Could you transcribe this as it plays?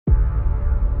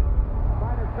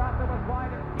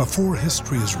Before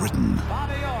history is written,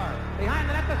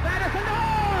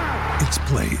 it's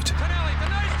played.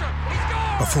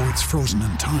 Before it's frozen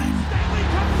in time,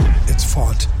 it's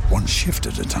fought one shift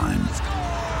at a time.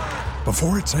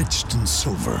 Before it's etched in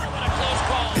silver,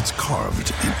 it's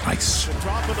carved in ice.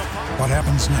 What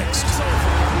happens next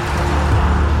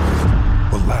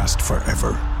will last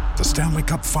forever. The Stanley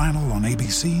Cup Final on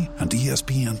ABC and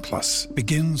ESPN Plus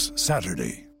begins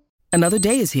Saturday. Another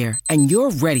day is here, and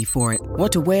you're ready for it.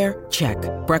 What to wear? Check.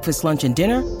 Breakfast, lunch, and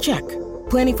dinner? Check.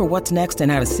 Planning for what's next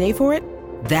and how to save for it?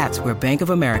 That's where Bank of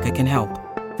America can help.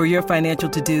 For your financial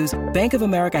to-dos, Bank of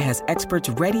America has experts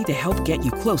ready to help get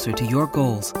you closer to your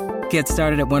goals. Get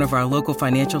started at one of our local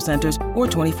financial centers or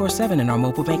 24/7 in our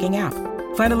mobile banking app.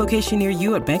 Find a location near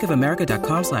you at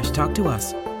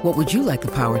bankofamerica.com/talktous. What would you like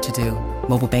the power to do?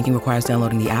 Mobile banking requires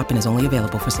downloading the app and is only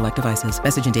available for select devices.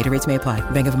 Message and data rates may apply.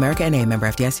 Bank of America N.A., member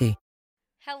FDIC.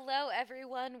 Hello,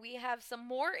 everyone. We have some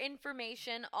more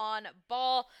information on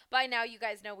Ball. By now, you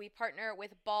guys know we partner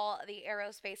with Ball, the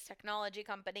aerospace technology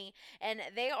company, and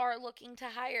they are looking to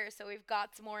hire. So we've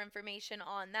got some more information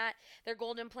on that. Their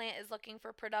Golden plant is looking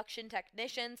for production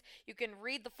technicians. You can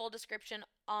read the full description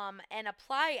and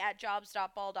apply at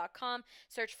jobs.ball.com.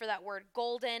 Search for that word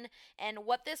Golden. And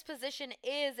what this position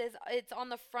is it's on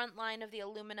the front line of the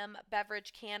aluminum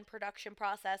beverage can production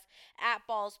process at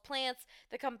Ball's plants.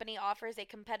 The company offers a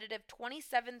competitive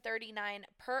 $27.39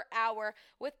 per hour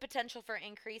with potential for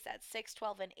increase at 6,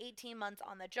 12, and 18 months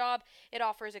on the job. It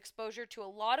offers exposure to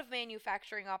a lot of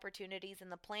manufacturing opportunities in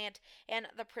the plant, and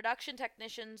the production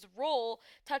technician's role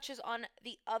touches on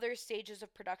the other stages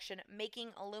of production,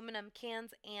 making aluminum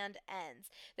cans and ends.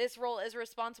 This role is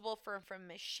responsible for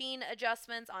machine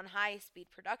adjustments on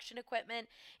high-speed production equipment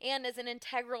and is an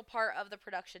integral part of the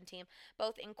production team,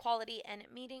 both in quality and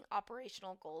meeting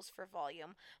operational goals for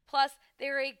volume. Plus,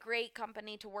 they're a great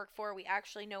company to work for. We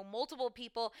actually know multiple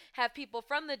people, have people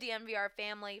from the DMVR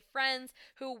family, friends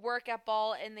who work at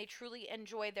Ball, and they truly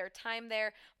enjoy their time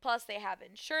there. Plus, they have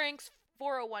insurance,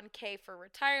 401k for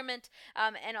retirement,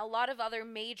 and a lot of other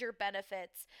major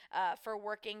benefits for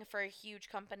working for a huge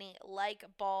company like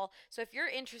Ball. So if you're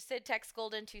interested, text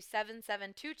Golden to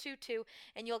 77222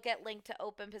 and you'll get linked to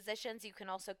open positions. You can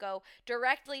also go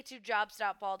directly to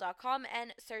jobs.ball.com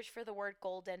and search for the word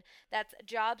Golden. That's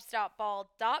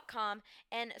jobs.ball.com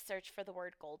and search for the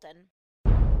word Golden.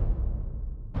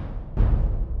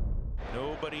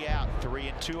 Nobody out.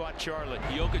 3-2 on Charlotte.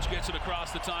 Jokic gets it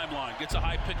across the timeline. Gets a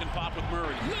high pick and pop with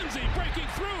Murray. Lindsay breaking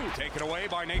through. Taken away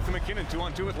by Nathan McKinnon.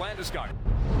 2-on-2 with Landeskog.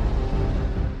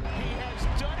 He has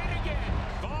done it again.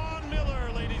 Von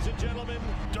Miller, ladies and gentlemen.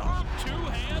 Dog, two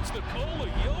hands, Nikola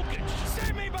Jokic.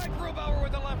 Save me by Grubauer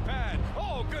with the left pad.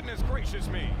 Oh, goodness gracious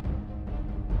me.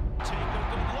 Take a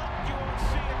good look. You won't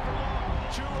see it for long.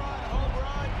 Two-run home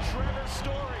run. Trevor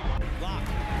Story. Lock.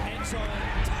 End zone.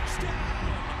 Touchdown.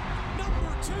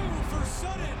 Number 2 for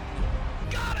Sutton.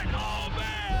 Got it! Oh,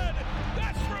 man!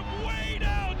 That's from way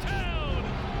downtown!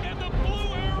 And the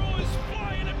blue arrow is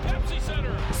flying at Pepsi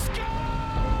Center. Score!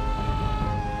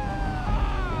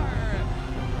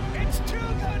 It's too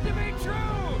good to be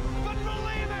true, but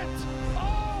believe it!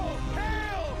 Oh,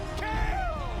 hail, Kale!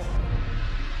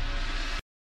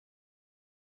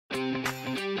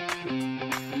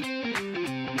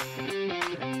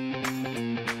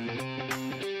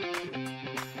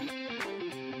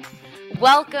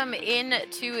 Welcome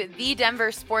into the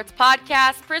Denver Sports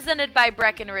Podcast, presented by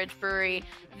Breckenridge Brewery,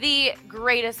 the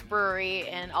greatest brewery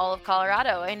in all of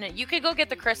Colorado. And you could go get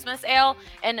the Christmas ale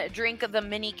and drink the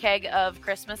mini keg of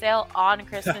Christmas ale on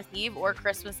Christmas Eve or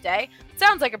Christmas Day.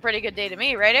 Sounds like a pretty good day to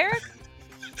me, right, Eric?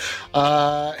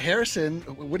 Harrison,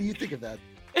 what do you think of that?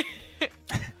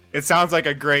 It sounds like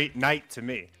a great night to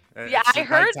me. Yeah, I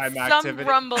heard some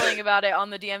rumbling about it on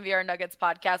the DMVR Nuggets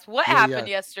podcast. What happened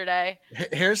yesterday?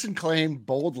 Harrison claimed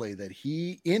boldly that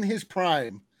he, in his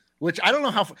prime, which I don't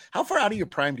know how far out of your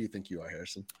prime do you think you are,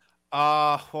 Harrison?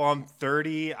 Well, I'm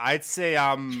 30. I'd say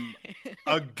I'm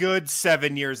a good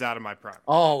 7 years out of my prime.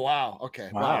 Oh, wow. Okay.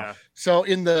 Wow. Yeah. So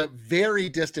in the very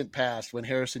distant past, when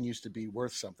Harrison used to be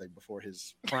worth something before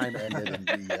his prime ended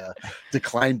and the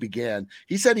decline began,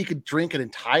 he said he could drink an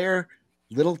entire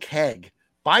little keg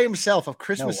by himself of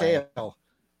Christmas ale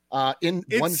in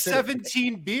it's one sitting.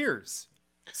 17 beers.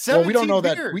 17 well, we don't know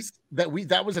beers.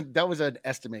 that was an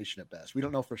estimation at best. We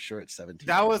don't know for sure it's 17.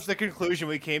 That was the conclusion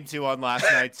we came to on last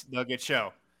night's Nugget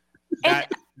show.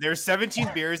 That there's 17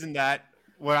 beers in that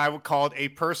what I would call a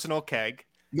personal keg.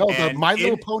 No, the My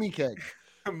Little Pony keg.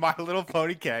 My Little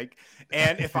Pony keg.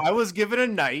 And if I was given a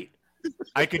night,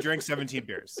 I could drink 17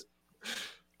 beers.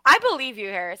 I believe you,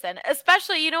 Harrison.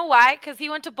 Especially, you know why? Because he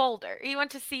went to Boulder. He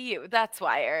went to CU. That's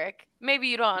why, Eric. Maybe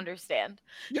you don't understand.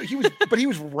 Yeah, he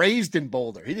was raised in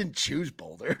Boulder. He didn't choose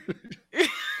Boulder.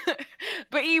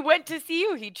 But he went to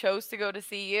CU. He chose to go to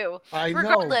CU. I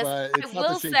Regardless, know, but it's I not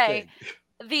the will same say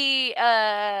thing.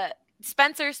 the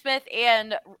Spencer Smith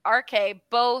and RK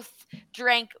both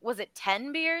drank, was it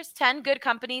 10 beers? 10 Good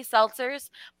Company seltzers,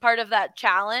 part of that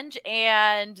challenge.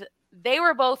 And they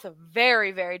were both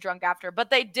very, very drunk after, but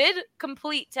they did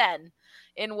complete 10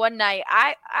 in one night.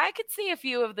 I could see a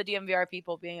few of the DMVR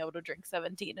people being able to drink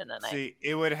 17 in a night. See,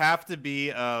 it would have to be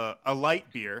a light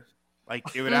beer.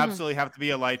 Like, it would absolutely have to be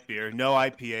a light beer. No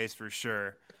IPAs for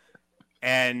sure.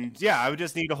 And yeah, I would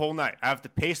just need a whole night. I have to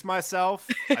pace myself.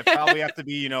 I probably have to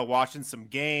be, watching some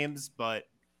games, but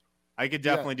I could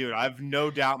definitely do it. I have no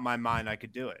doubt in my mind I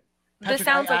could do it. Patrick, this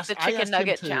sounds like the chicken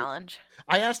nugget challenge.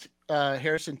 I asked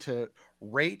Harrison to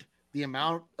rate the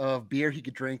amount of beer he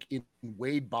could drink in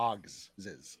Wade Boggs'.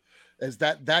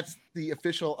 That's the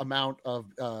official amount of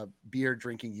beer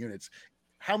drinking units.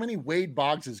 How many Wade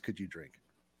Boggses could you drink?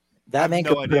 That I have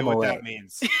no idea what that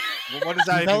means. What does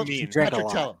that even mean? Patrick,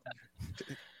 tell him.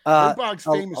 Wade Boggs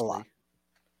famously,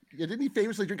 didn't he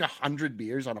famously drink 100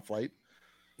 beers on a flight?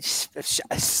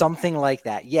 Something like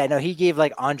that. Yeah, no, he gave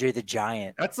like Andre the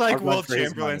Giant. That's like Will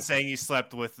Chamberlain saying he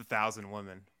slept with 1,000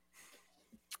 women.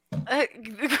 What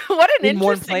an interesting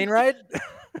one plane ride.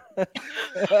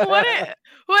 what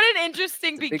an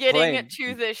interesting beginning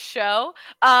to this show.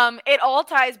 It all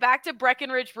ties back to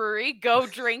Breckenridge Brewery. Go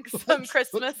drink some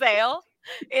Christmas ale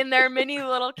in their mini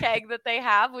little keg that they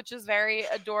have, which is very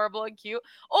adorable and cute.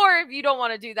 Or if you don't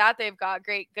want to do that, they've got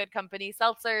great Good Company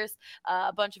seltzers,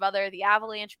 a bunch of other. The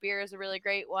Avalanche beer is a really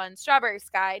great one. Strawberry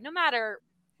Sky, no matter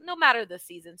the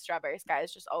season, Strawberry Sky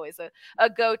is just always a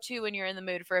go-to when you're in the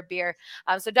mood for a beer.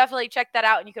 So definitely check that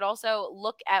out. And you could also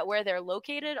look at where they're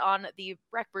located on the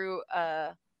Breck Brew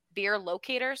beer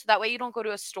locator. So that way you don't go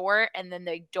to a store and then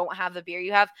they don't have the beer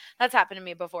you have. That's happened to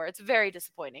me before. It's very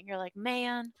disappointing. You're like,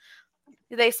 man,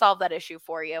 they solved that issue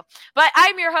for you. But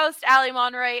I'm your host, Allie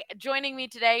Monroy. Joining me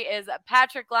today is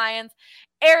Patrick Lyons,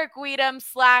 Eric Wedum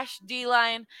 /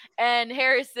 D-Line, and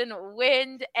Harrison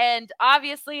Wind. And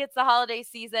obviously it's the holiday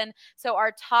season, so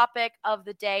our topic of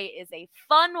the day is a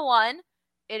fun one.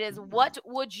 It is, what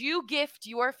would you gift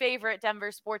your favorite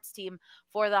Denver sports team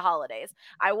for the holidays?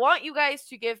 I want you guys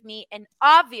to give me an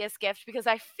obvious gift because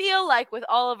I feel like with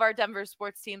all of our Denver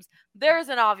sports teams, there is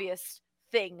an obvious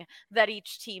thing that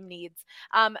each team needs.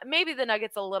 Maybe the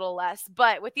Nuggets a little less,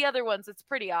 but with the other ones, it's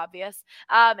pretty obvious.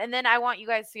 And then I want you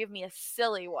guys to give me a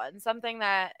silly one, something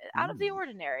that out of the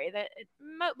ordinary that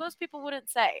most people wouldn't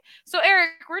say. So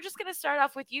Eric, we're just going to start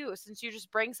off with you since you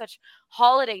just bring such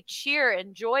holiday cheer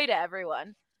and joy to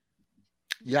everyone.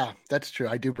 Yeah, that's true.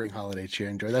 I do bring holiday cheer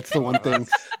and joy. That's the one thing.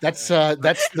 That's the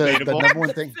number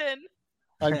one thing.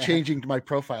 I'm changing my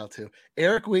profile to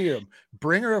Eric Wedum,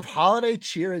 bringer of holiday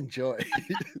cheer and joy.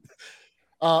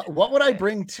 What would I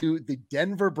bring to the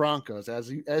Denver Broncos? As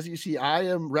you see, I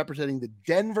am representing the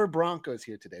Denver Broncos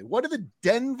here today. What do the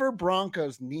Denver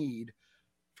Broncos need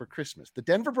for Christmas? The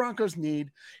Denver Broncos need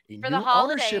a new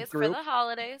ownership group. For the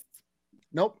holidays.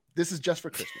 Nope, this is just for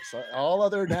Christmas. All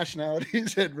other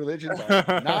nationalities and religions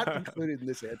are not included in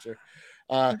this answer.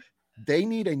 They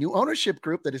need a new ownership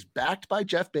group that is backed by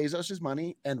Jeff Bezos'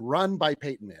 money and run by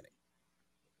Peyton Manning.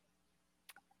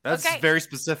 That's very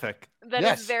specific. That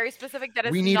is very specific. That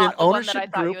is we need not an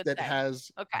ownership group that say.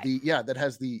 has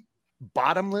the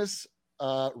bottomless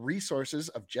resources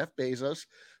of Jeff Bezos,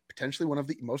 potentially one of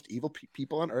the most evil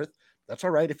people on earth. That's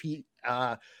all right if he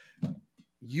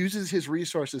uses his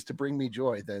resources to bring me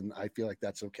joy. Then I feel like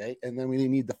that's okay. And then we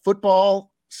need the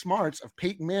football smarts of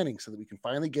Peyton Manning so that we can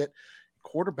finally get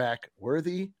quarterback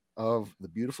worthy of the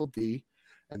beautiful D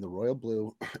and the royal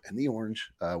blue and the orange.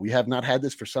 We have not had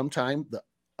this for some time.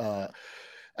 I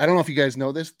don't know if you guys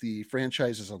know this. The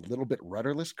franchise is a little bit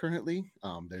rudderless currently.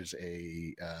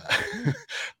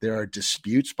 There are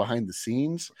disputes behind the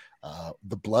scenes.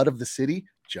 The blood of the city.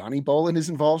 Johnny Bolin is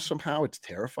involved somehow. It's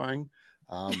terrifying.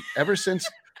 Ever since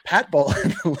Pat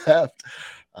Bolin left,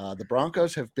 the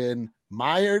Broncos have been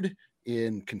mired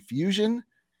in confusion,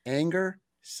 anger,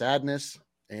 sadness,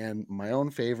 and my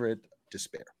own favorite,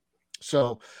 despair.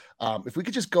 So if we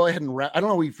could just go ahead and I don't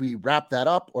know if we wrap that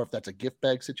up or if that's a gift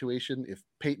bag situation, if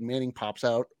Peyton Manning pops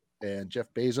out and Jeff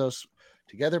Bezos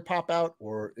together pop out,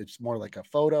 or it's more like a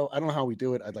photo. I don't know how we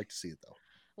do it. I'd like to see it though.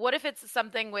 What if it's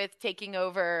something with taking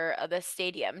over the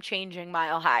stadium, changing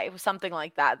Mile High, something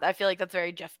like that? I feel like that's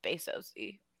very Jeff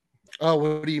Bezos-y. Oh,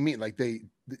 what do you mean? Like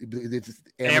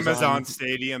Amazon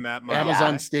Stadium at Mile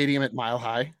Amazon Stadium at Mile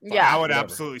High? Yeah, that would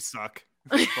absolutely suck.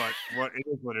 But what it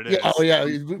is what it is. Yeah, oh yeah,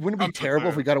 wouldn't it be terrible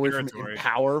if we got away territory. from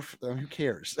Empower? Who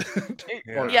cares?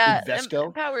 Or Yeah,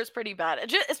 Invesco. Power is pretty bad,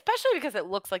 especially because it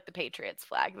looks like the Patriots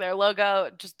flag. Their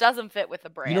logo just doesn't fit with the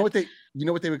brand. You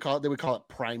know what they would call it? They would call it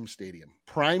Prime Stadium.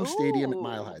 Prime Stadium at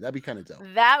Mile High. That'd be kind of dope.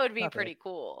 That would be pretty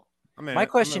cool. My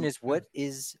question is, what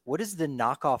is the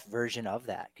knockoff version of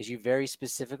that? Because you very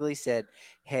specifically said,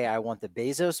 "Hey, I want the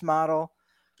Bezos model."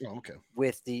 Oh, okay.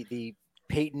 With the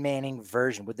Peyton Manning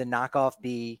version, would the knockoff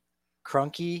be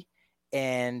Crunky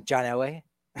and John Elway?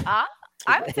 I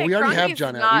would say we already have Crunky's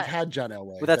John Elway. not... We've had John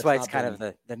Elway. Well, that's why it's kind of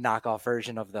the knockoff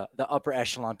version of the upper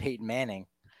echelon Peyton Manning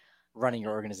running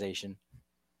your organization.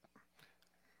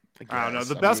 I don't know.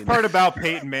 The best part about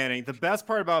Peyton Manning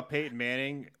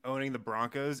owning the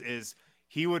Broncos is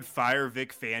he would fire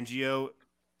Vic Fangio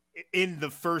in the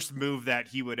first move that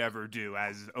he would ever do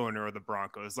as owner of the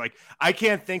Broncos. Like, I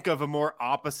can't think of a more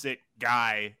opposite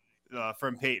guy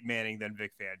from Peyton Manning than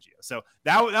Vic Fangio. So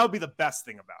that would be the best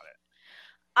thing about it.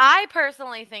 I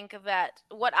personally think that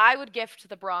what I would gift to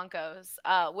the Broncos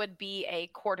would be a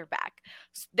quarterback.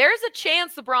 There's a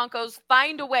chance the Broncos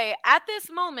find a way at this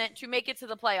moment to make it to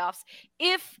the playoffs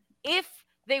if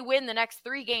they win the next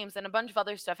 3 games and a bunch of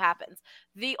other stuff happens.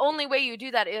 The only way you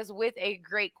do that is with a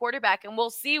great quarterback, and we'll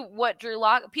see what Drew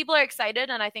Lock. People are excited,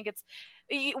 and I think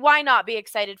why not be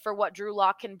excited for what Drew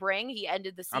Lock can bring? He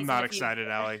ended the season. I'm not excited,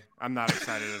 Allie. I'm not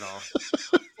excited at all.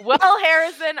 Well,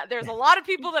 Harrison, there's a lot of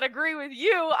people that agree with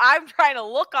you. I'm trying to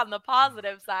look on the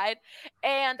positive side,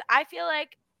 and I feel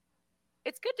like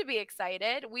it's good to be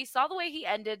excited. We saw the way he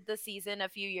ended the season a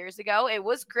few years ago. It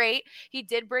was great. He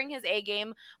did bring his A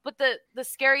game, but the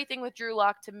scary thing with Drew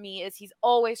Lock to me is he's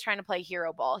always trying to play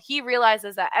hero ball. He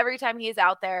realizes that every time he is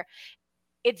out there,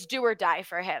 it's do or die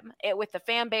for him with the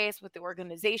fan base, with the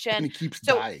organization. And he keeps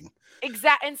dying.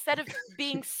 Instead of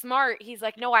being smart, he's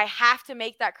like, no, I have to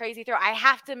make that crazy throw. I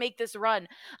have to make this run.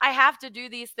 I have to do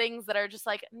these things that are just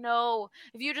like, no,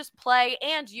 if you just play,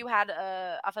 and you had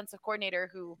a offensive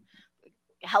coordinator who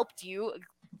helped you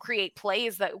create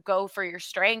plays that go for your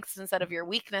strengths instead of your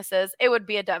weaknesses, it would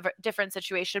be a different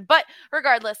situation. But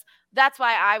regardless, that's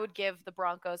why I would give the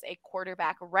Broncos a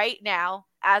quarterback right now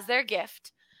as their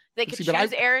gift. They could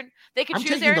choose Aaron. They could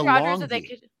choose Aaron Rodgers, or they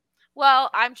could. Well,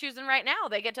 I'm choosing right now.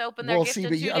 They get to open their gift in 2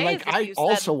 days. Like, I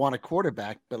also want a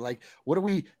quarterback, but like, what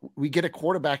do we get a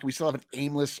quarterback and we still have an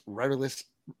aimless, rudderless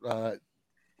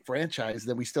franchise?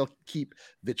 Then we still keep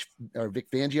Vic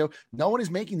Fangio. No one is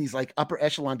making these like upper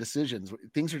echelon decisions.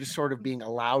 Things are just sort of being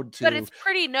allowed to. But it's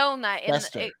pretty known that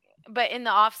in the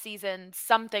off season,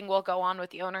 something will go on with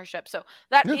the ownership. So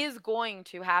that is going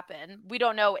to happen. We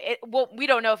don't know it. Well, we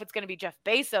don't know if it's going to be Jeff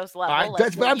Bezos level.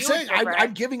 That's what I'm saying.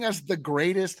 I'm giving us the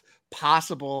greatest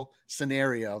possible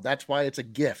scenario. That's why it's a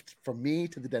gift from me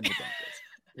to the Denver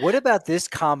Broncos. What about this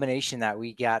combination that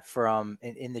we got from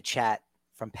in the chat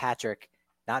from Patrick?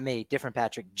 Not me, different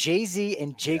Patrick. Jay-Z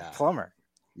and Jake Plummer.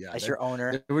 Yeah, as your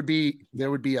owner. There would be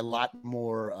a lot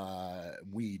more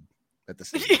weed at the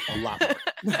stadium. A lot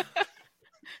more.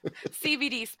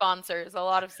 CBD sponsors, a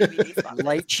lot of CBD sponsors.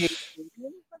 Light shade.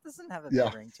 That doesn't have a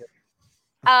big ring to it.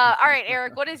 All right,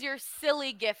 Eric, what is your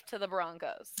silly gift to the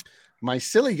Broncos? My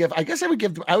silly gift, I guess I would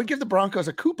give the Broncos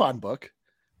a coupon book,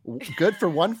 good for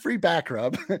 1 free back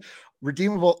rub,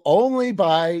 redeemable only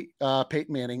by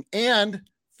Peyton Manning, and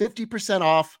 50%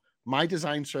 off my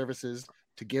design services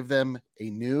to give them a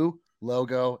new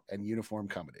logo and uniform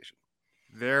combination.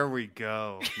 There we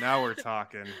go. Now we're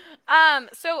talking.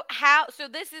 So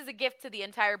this is a gift to the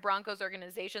entire Broncos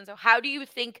organization. So how do you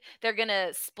think they're going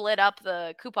to split up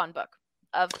the coupon book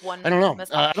of one? I don't know.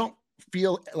 I don't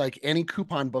feel like any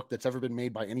coupon book that's ever been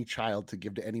made by any child to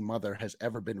give to any mother has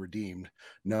ever been redeemed.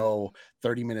 No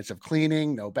 30 minutes of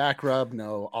cleaning, no back rub,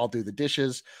 no I'll do the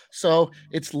dishes. So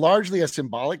it's largely a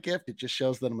symbolic gift. It just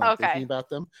shows that I'm thinking about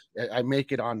them. I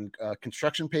make it on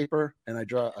construction paper, and I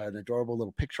draw an adorable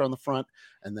little picture on the front,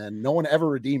 and then no one ever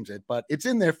redeems it, but it's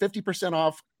in there, 50%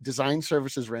 off design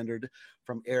services rendered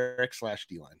from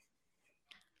Eric/D-Line.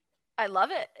 I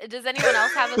love it. Does anyone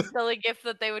else have a silly gift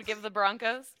that they would give the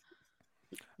Broncos?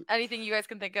 Anything you guys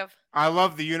can think of? I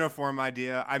love the uniform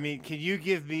idea. I mean, can you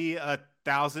give me a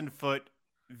 1,000-foot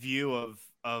view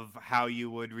of how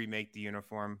you would remake the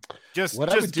uniform? Just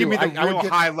give me the real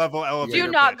high level elevator.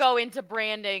 Do not go into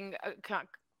branding.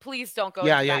 Please don't go.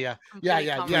 Yeah.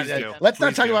 Let's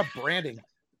not talk about branding.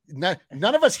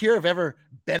 None of us here have ever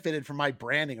benefited from my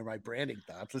branding or my branding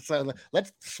thoughts.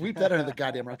 Let's sweep that under the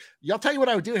goddamn rug. I'll tell you what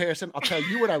I would do, Harrison. I'll tell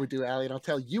you what I would do, Allie, and I'll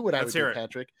tell you what I would do,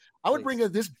 Patrick. I would bring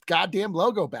this goddamn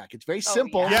logo back. It's very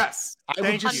simple. Yeah. Yes. I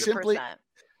would just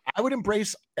I would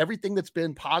embrace everything that's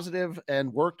been positive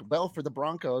and worked well for the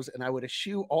Broncos, and I would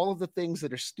eschew all of the things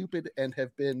that are stupid and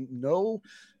have been no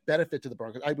benefit to the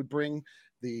Broncos. I would bring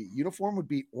the uniform would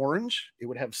be orange. It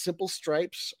would have simple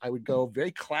stripes. I would go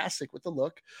very classic with the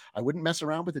look. I wouldn't mess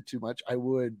around with it too much. I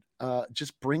would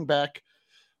just bring back.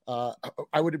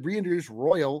 I would reintroduce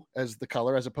royal as the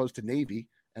color as opposed to navy.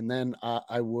 And then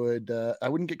I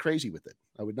wouldn't get crazy with it.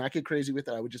 I would not get crazy with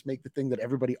it. I would just make the thing that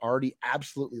everybody already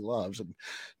absolutely loves and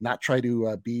not try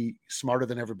to be smarter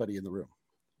than everybody in the room.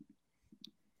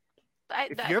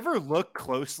 If you ever look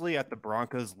closely at the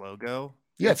Broncos logo,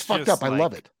 yeah, it's fucked up. I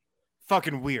love it.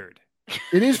 Fucking weird.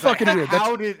 It is fucking weird.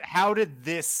 How did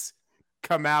this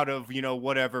come out of,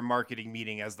 whatever marketing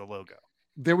meeting as the logo?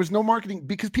 There was no marketing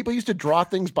because people used to draw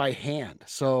things by hand.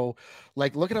 So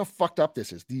like, look at how fucked up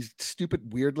this is. These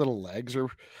stupid, weird little legs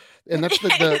and that's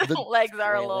the legs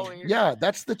are a little weird. Yeah.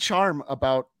 That's the charm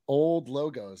about old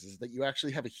logos is that you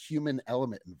actually have a human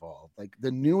element involved. Like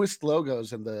the newest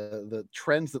logos and the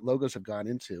trends that logos have gone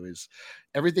into is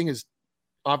everything is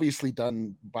obviously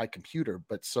done by computer,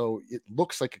 but so it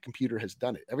looks like a computer has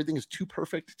done it. Everything is too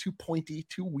perfect, too pointy,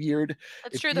 too weird.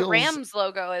 That's true. The Rams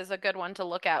logo is a good one to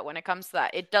look at when it comes to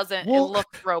that. It doesn't it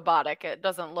looks robotic. It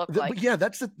doesn't look like. Yeah,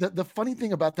 that's the funny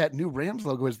thing about that new Rams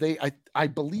logo is I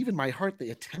believe in my heart they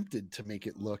attempted to make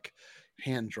it look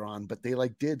hand drawn, but they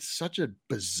did such a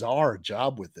bizarre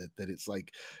job with it that it's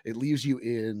it leaves you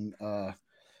in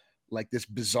this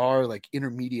bizarre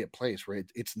intermediate place where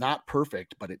it's not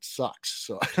perfect but it sucks.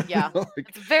 So yeah,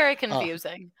 it's very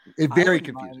confusing. It's very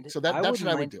confusing. So that's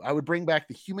what I would do. I would bring back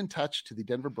the human touch to the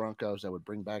Denver Broncos. I would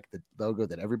bring back the logo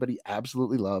that everybody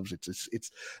absolutely loves.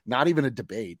 It's not even a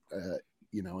debate.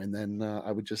 And then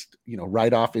I would just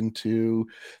ride off into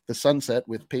the sunset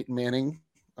with Peyton Manning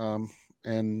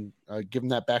and give him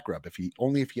that back rub if he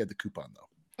had the coupon though.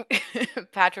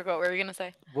 Patrick, what were you gonna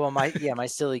say? Well, my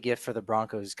silly gift for the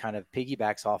Broncos kind of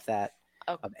piggybacks off that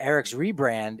Eric's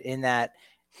rebrand in that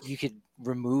you could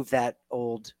remove that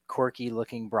old quirky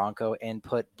looking Bronco and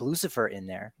put Blucifer in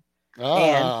there.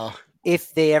 And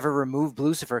if they ever remove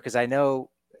Blucifer, because I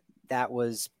know that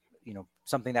was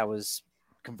something that was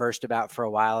conversed about for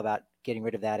a while about getting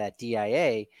rid of that at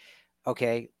DIA.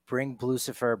 Okay, bring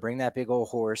Blucifer, bring that big old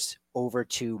horse over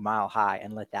to Mile High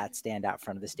and let that stand out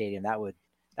front of the stadium. That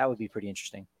would be pretty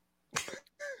interesting.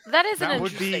 That is an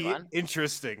interesting one.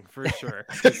 Interesting for sure.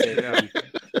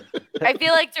 I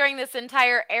feel like during this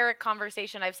entire Eric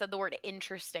conversation, I've said the word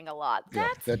interesting a lot.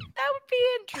 That would be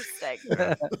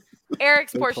interesting.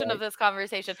 Eric's portion of this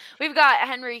conversation. We've got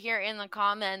Henry here in the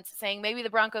comments saying maybe the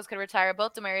Broncos could retire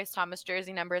both Demaryius Thomas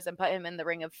jersey numbers and put him in the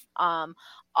ring of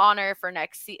honor for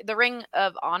next season.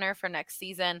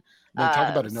 Talk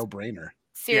about a no-brainer.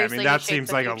 Seriously, that seems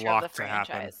like a lock to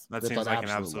happen. That seems like an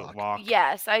absolute lock.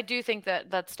 Yes, I do think that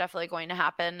that's definitely going to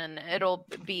happen, and it'll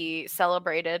be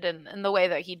celebrated in the way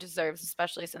that he deserves,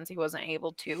 especially since he wasn't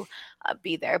able to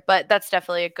be there. But that's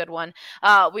definitely a good one.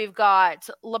 We've got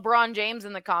LeBron James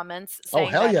in the comments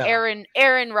saying that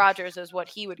Aaron Rodgers is what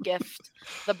he would gift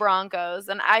the Broncos,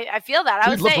 and I feel that. I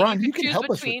would say LeBron, you can choose help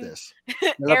between us with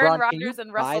this. Aaron Rodgers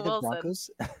and Russell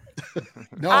Wilson.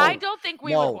 No, I don't think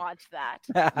we would watch that.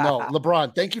 No,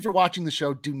 LeBron, thank you for watching the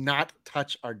show. Do not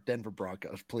touch our Denver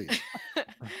Broncos, please.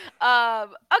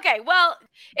 Okay, well,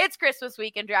 it's Christmas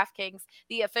week, and DraftKings,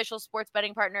 the official sports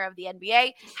betting partner of the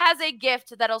NBA, has a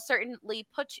gift that'll certainly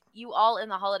put you all in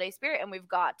the holiday spirit, and we've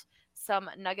got some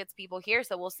Nuggets people here,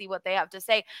 so we'll see what they have to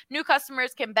say. New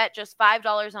customers can bet just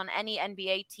 $5 on any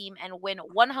NBA team and win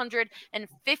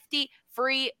 150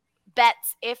 free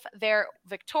bets if they're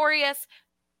victorious.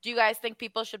 Do you guys think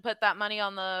people should put that money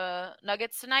on the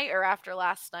Nuggets tonight, or after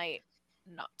last night?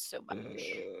 Not so much.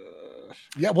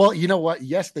 Yeah, well, you know what?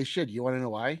 Yes, they should. You want to know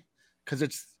why? Because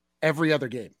it's every other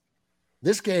game.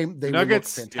 This game, they will look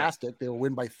fantastic. They will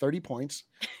win by 30 points.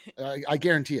 I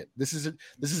guarantee it. This is an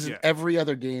every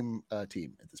other game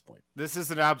team at this point. This is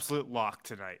an absolute lock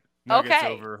tonight. Nuggets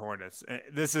over Hornets.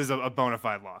 This is a bona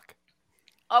fide lock.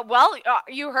 Well,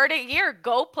 you heard it here.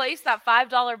 Go place that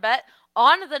 $5 bet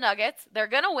on the Nuggets. They're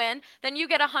going to win. Then you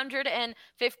get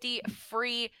 $150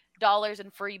 free dollars in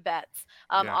free bets.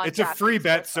 It's a free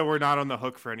bet, so we're not on the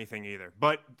hook for anything either.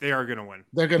 But they are going to win.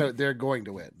 They're going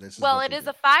to win. It is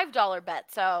a $5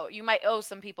 bet, so you might owe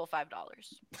some people $5.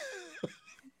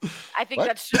 I think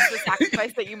that's just a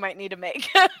sacrifice that you might need to make.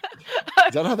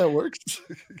 Is that how that works?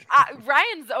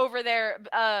 Ryan's over there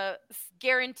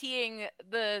guaranteeing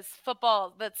the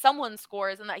football that someone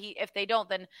scores, and that if they don't,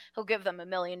 then he'll give them $1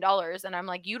 million. And I'm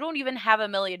like, you don't even have $1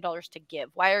 million to give.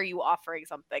 Why are you offering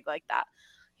something like that?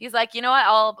 He's like, you know what?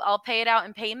 I'll pay it out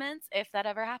in payments if that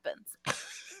ever happens.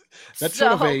 That's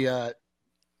sort of a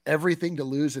everything to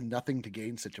lose and nothing to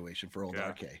gain situation for old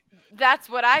RK. That's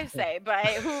what I say, but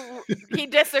he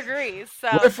disagrees. So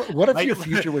what if your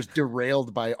future was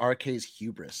derailed by RK's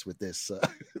hubris with this?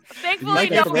 Thankfully,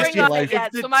 don't bring up it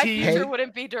yet, so my future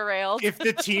wouldn't be derailed. If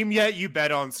the team yet you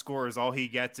bet on scores, all he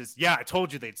gets is, yeah, I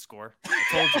told you they'd score. I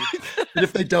told you. And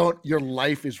if they don't, your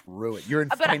life is ruined. You're in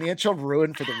financial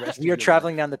ruin for the rest of your life. You're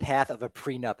traveling down the path of a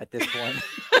prenup at this point.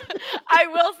 I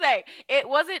will say, it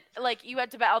wasn't like you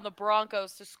had to bet on the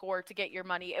Broncos to score to get your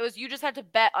money. It was you just had to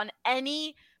bet on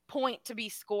any point to be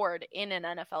scored in an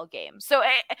NFL game. So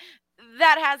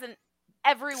that hasn't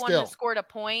everyone has scored a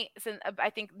point since I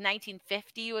think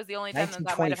 1950 was the only time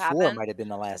that might have happened. Might have been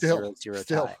the last 0-0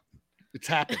 tie. It's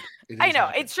happened. I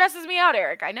know. It stresses me out,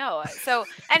 Eric. I know. So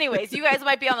anyways, you guys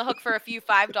might be on the hook for a few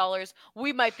 $5.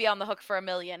 We might be on the hook for $1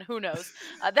 million. Who knows?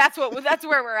 That's where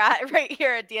we're at right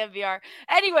here at DNVR.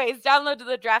 Anyways, download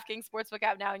the DraftKings Sportsbook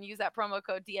app now and use that promo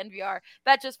code DNVR.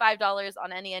 Bet just $5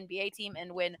 on any NBA team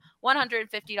and win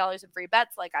 $150 in free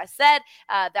bets. Like I said,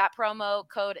 that promo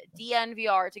code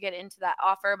DNVR to get into that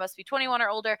offer must be 21 or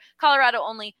older. Colorado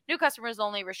only. New customers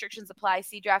only. Restrictions apply.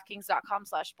 See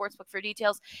DraftKings.com/sportsbook for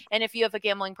details. And if you have a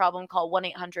gambling problem, call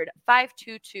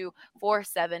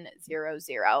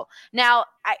 1-800-522-4700. Now,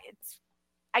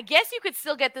 I guess you could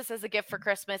still get this as a gift for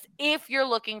Christmas if you're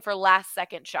looking for last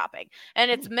second shopping. And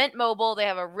it's Mint Mobile. They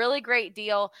have a really great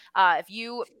deal. If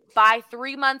you buy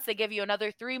 3 months, they give you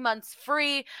another 3 months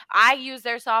free. I use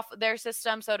their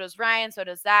system. So does Ryan. So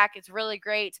does Zach. It's really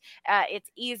great. It's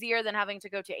easier than having to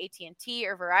go to AT&T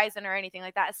or Verizon or anything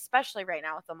like that, especially right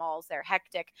now with the malls. They're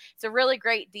hectic. It's a really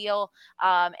great deal.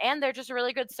 And they're just a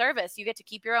really good service. You get to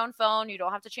keep your own phone. You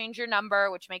don't have to change your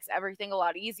number, which makes everything a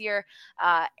lot easier.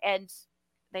 And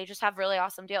they just have really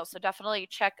awesome deals. So definitely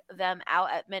check them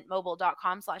out at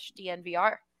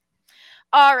mintmobile.com/DNVR.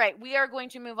 All right. We are going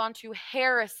to move on to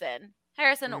Harrison.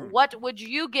 Harrison, what would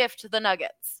you gift the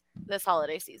Nuggets this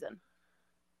holiday season?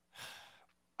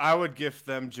 I would gift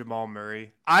them Jamal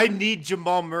Murray. I need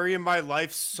Jamal Murray in my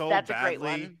life so badly. That's a great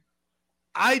one.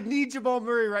 I need Jamal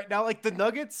Murray right now. Like the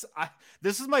Nuggets,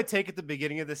 this is my take at the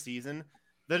beginning of the season.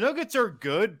 The Nuggets are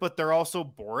good, but they're also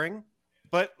boring.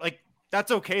 But that's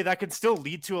okay. That could still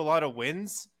lead to a lot of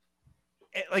wins.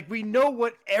 Like we know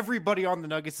what everybody on the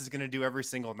Nuggets is going to do every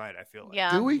single night. I feel like.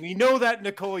 Yeah. Do we? We know that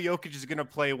Nikola Jokic is going to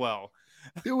play well.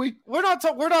 Do we? We're not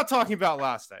talking about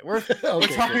last night. We're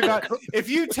talking about if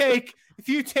you take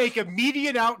a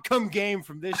median outcome game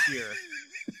from this year,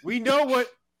 we know what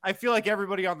I feel like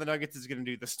everybody on the Nuggets is going to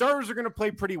do. The starters are going to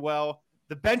play pretty well.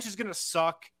 The bench is going to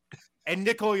suck, and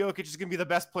Nikola Jokic is going to be the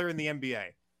best player in the NBA.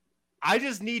 I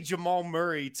just need Jamal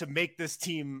Murray to make this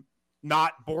team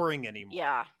not boring anymore.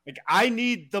 Yeah. Like I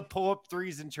need the pull-up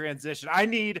threes in transition. I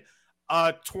need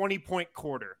a 20-point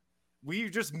quarter. We're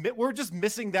just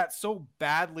missing that so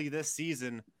badly this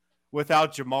season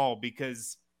without Jamal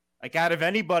because like out of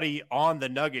anybody on the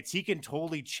Nuggets, he can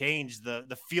totally change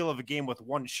the feel of a game with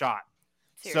one shot.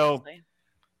 Seriously. So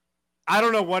I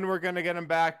don't know when we're going to get him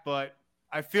back, but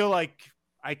I feel like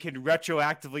I could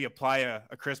retroactively apply a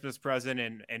Christmas present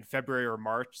in February or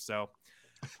March. So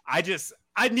I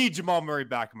need Jamal Murray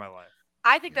back in my life.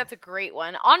 I think that's a great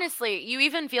one. Honestly, you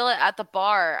even feel it at the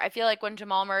bar. I feel like when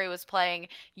Jamal Murray was playing,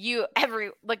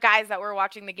 the guys that were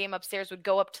watching the game upstairs would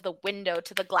go up to the window,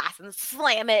 to the glass and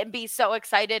slam it and be so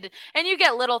excited. And you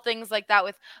get little things like that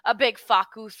with a big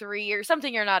Facu 3 or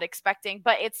something you're not expecting,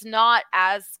 but it's not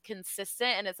as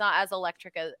consistent and it's not as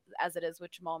electric as it is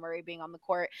with Jamal Murray being on the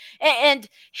court. And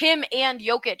him and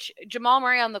Jokic, Jamal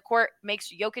Murray on the court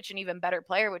makes Jokic an even better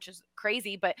player, which is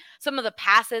crazy. But some of the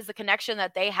passes, the connection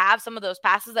that they have, some of those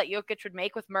passes that Jokic would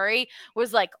make with Murray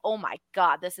was like, oh my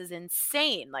God, this is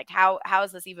insane. Like how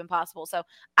is this even possible? So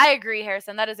I agree,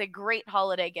 Harrison. That is a great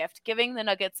holiday gift, giving the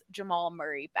Nuggets Jamal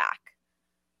Murray back.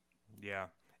 Yeah.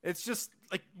 It's just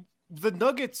like the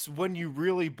Nuggets, when you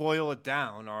really boil it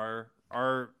down, are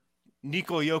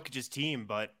Nikola Jokic's team,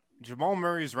 but Jamal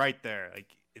Murray's right there.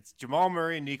 Like it's Jamal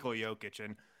Murray and Nikola Jokic.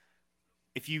 And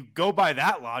if you go by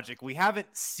that logic, we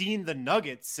haven't seen the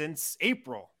Nuggets since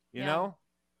April, you know?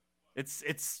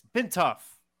 It's been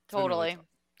tough. Totally. Really tough.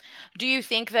 Do you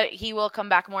think that he will come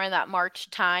back more in that March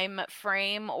time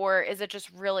frame, or is it just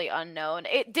really unknown?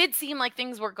 It did seem like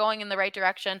things were going in the right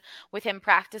direction with him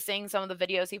practicing. Some of the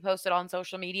videos he posted on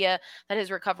social media that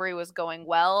his recovery was going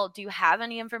well. Do you have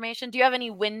any information? Do you have any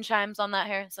wind chimes on that,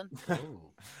 Harrison?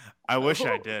 I wish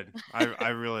I did. I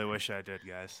really wish I did,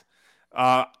 guys.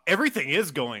 Everything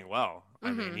is going well.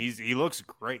 I mean, he looks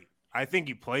great. I think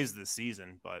he plays this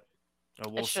season, but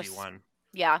we'll see when.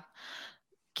 Yeah.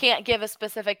 Can't give a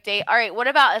specific date. All right. What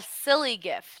about a silly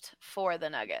gift for the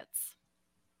Nuggets?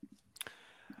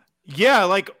 Yeah,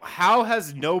 like how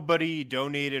has nobody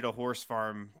donated a horse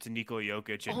farm to Nikola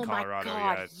Jokic in Colorado my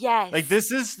God, yet? yes. Like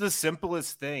this is the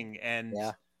simplest thing, and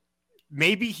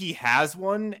maybe he has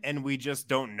one and we just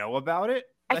don't know about it.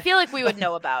 I feel like we would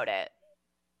know about it.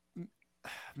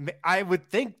 I would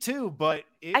think too, but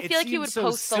I feel like he would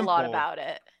post a lot about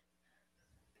it.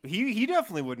 He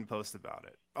definitely wouldn't post about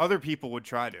it. Other people would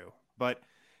try to, but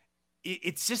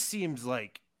it just seems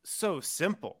like so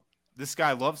simple. This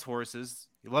guy loves horses.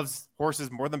 He loves horses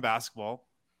more than basketball.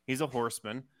 He's a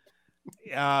horseman.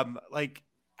 Like,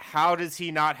 how does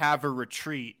he not have a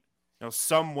retreat,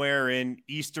 somewhere in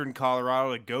eastern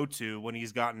Colorado to go to when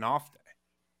he's got an off day?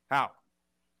 How?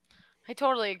 I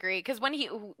totally agree. Because when he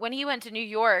went to New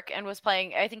York and was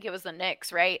playing, I think it was the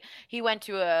Knicks, right? He went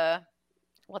to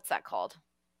what's that called?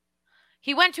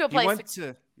 He went to a place. He went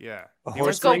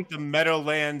to like the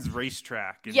Meadowlands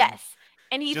racetrack.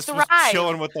 And he just thrived. Was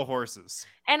chilling with the horses.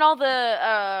 And all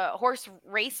the horse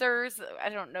racers, I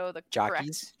don't know the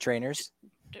jockeys, trainers.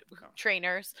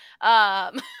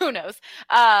 Who knows?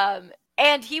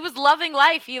 And he was loving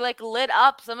life. He like lit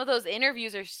up. Some of those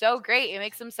interviews are so great. It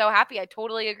makes him so happy. I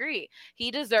totally agree. He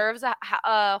deserves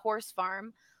a horse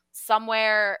farm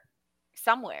somewhere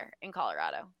in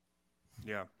Colorado.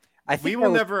 Yeah. We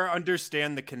will never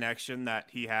understand the connection that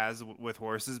he has with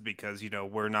horses because,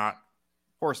 we're not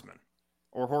horsemen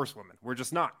or horsewomen. We're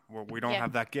just not. We don't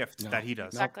have that gift that he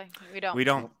does. Exactly. We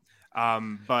don't.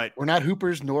 But we're not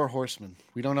hoopers nor horsemen.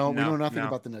 We don't know. We know nothing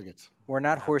about the Nuggets. We're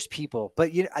not horse people.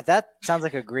 But that sounds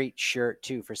like a great shirt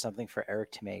too for something for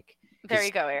Eric to make. There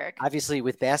you go, Eric. Obviously,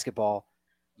 with basketball,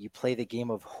 you play the game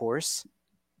of horse.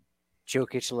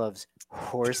 Jokic loves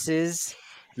horses.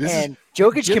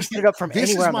 Jokic can put it up from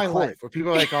anywhere on the court. This is my life, where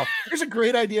people are like, "Oh, here's a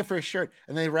great idea for a shirt,"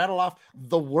 and they rattle off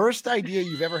the worst idea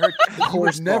you've ever heard that you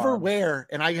would never wear,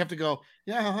 and I have to go,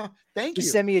 "Yeah, thank you."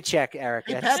 Just send me a check, Eric.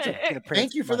 Hey, Patrick,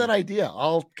 thank you for that idea.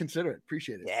 I'll consider it.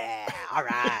 Appreciate it. Yeah, all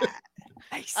right.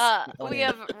 Nice. We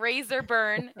have Razor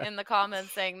Burn in the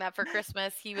comments saying that for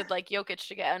Christmas he would like Jokic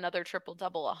to get another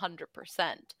triple-double 100%.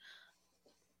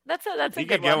 That's a good one. He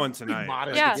could get one tonight.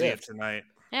 Yeah, tonight.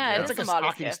 Yeah, it's like a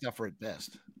stocking stuffer at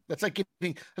best. That's like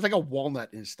it's like a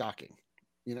walnut in his stocking.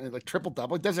 Like triple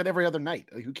double. It does it every other night.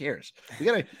 Like, who cares?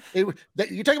 You're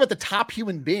talking about the top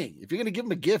human being. If you're gonna give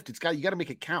him a gift, you got to make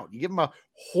it count. You give him a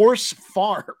horse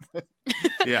farm.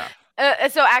 Yeah.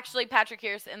 So actually, Patrick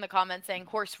here's in the comments saying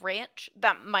horse ranch.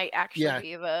 That might actually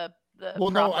be the.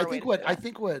 Well, no, I think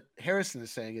what Harrison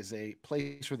is saying is a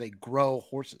place where they grow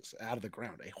horses out of the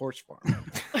ground, a horse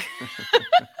farm.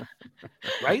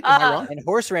 Right? Am I wrong? And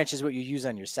horse ranch is what you use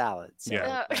on your salad. So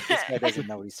this guy doesn't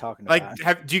know what he's talking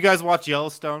about. Do you guys watch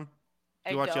Yellowstone?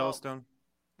 Do you watch Yellowstone?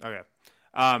 Okay.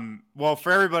 Well,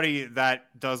 for everybody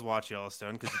that does watch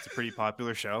Yellowstone, because it's a pretty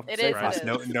popular show. It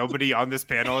is. Nobody on this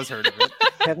panel has heard of it.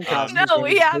 Kevin Costner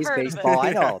we have heard baseball. of it.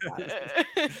 I know all about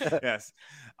it. Yes.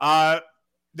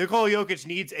 Nikola Jokic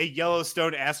needs a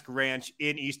Yellowstone-esque ranch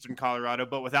in eastern Colorado,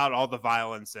 but without all the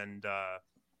violence and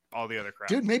all the other crap.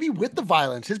 Dude, maybe with the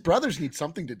violence. His brothers need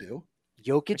something to do.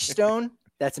 Jokic Stone?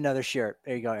 That's another shirt.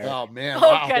 There you go, Eric. Oh, man. Oh,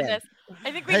 wow. Goodness.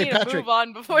 I think we need to move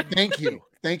on before. Thank you.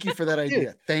 Thank you for that idea.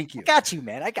 Dude, Thank you. I got you,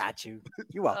 man. I got you.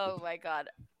 You're welcome. Oh, my God.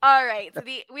 All right. So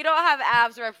we don't have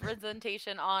Avs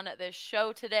representation on this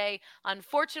show today,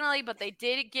 unfortunately, but they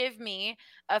did give me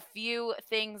a few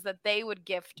things that they would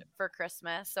gift for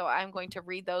Christmas. So I'm going to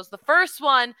read those. The first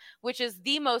one, which is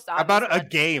the most obvious. How about a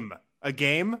game? A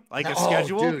game? Like a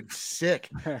schedule? Dude, sick.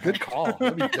 Good call.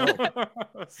 That'd be dope.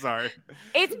 Sorry.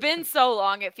 It's been so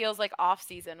long. It feels like off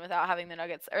season without having the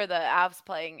Nuggets or the Avs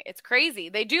playing. It's crazy.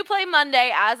 They do play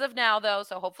Monday as of now, though.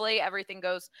 So hopefully everything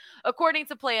goes according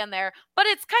to plan there. But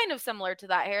it's kind of similar to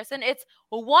that, Harrison. It's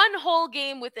one whole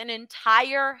game with an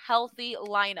entire healthy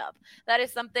lineup. That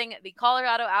is something the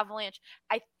Colorado Avalanche,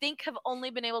 I think, have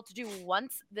only been able to do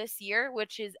once this year,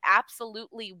 which is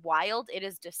absolutely wild. It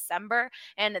is December,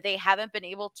 and they haven't been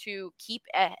able to keep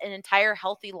an entire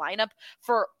healthy lineup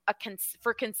for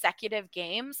consecutive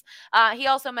games. He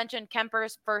also mentioned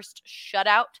Kemper's first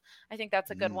shutout. I think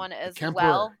that's a good one as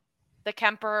well. The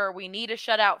Kemper, we need a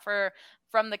shutout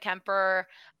from the Kemper.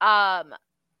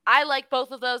 I like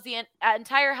both of those. The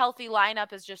entire healthy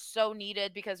lineup is just so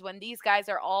needed because when these guys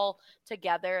are all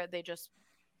together,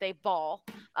 they ball.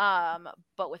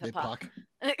 But with a puck.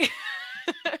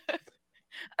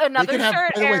 Another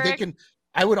shirt, by the Eric. way, they can.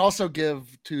 I would also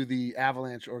give to the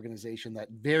Avalanche organization that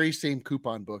very same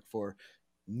coupon book for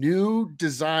new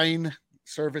design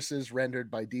services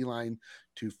rendered by D-Line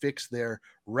to fix their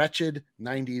wretched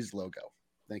 90s logo.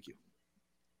 Thank you.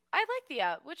 I like the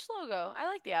which logo? I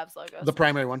like the Avs logo. The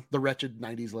primary one, the wretched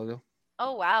 90s logo.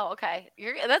 Oh wow, okay.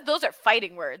 Those are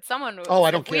fighting words. Someone. Oh,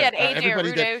 I don't care. We had AJ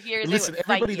Everybody Rudo here. Listen, they would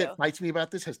everybody fight that fights me about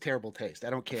this has terrible taste.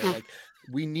 I don't care. Like,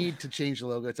 we need to change the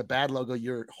logo. It's a bad logo.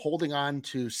 You're holding on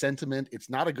to sentiment. It's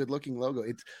not a good looking logo.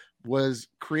 It was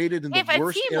created in the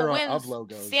worst era of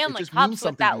logos. Stanley it just Cups means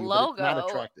something with that to you, logo, but it's not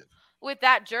attractive. With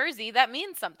that jersey, that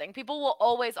means something. People will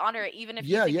always honor it, even if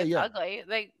you think it's ugly.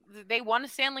 They won a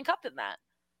Stanley Cup in that.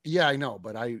 Yeah, I know,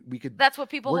 but we could. That's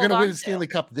what people. We're going to win the Stanley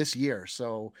Cup this year,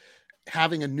 so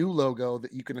having a new logo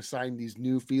that you can assign these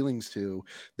new feelings to,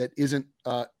 that isn't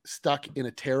stuck in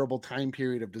a terrible time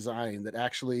period of design, that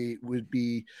actually would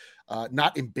be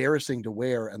not embarrassing to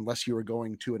wear unless you were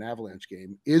going to an Avalanche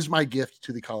game, is my gift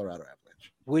to the Colorado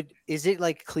Avalanche. Is it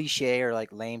like cliche or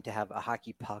like lame to have a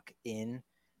hockey puck in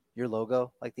your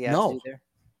logo like the Avs do there?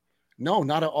 No,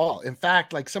 not at all. In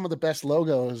fact, like, some of the best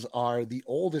logos are the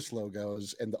oldest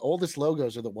logos, and the oldest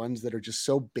logos are the ones that are just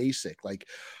so basic. Like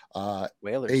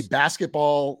Whalers. A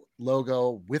basketball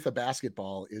logo with a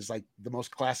basketball is like the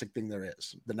most classic thing there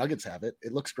is. The Nuggets have it.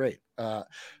 It looks great. When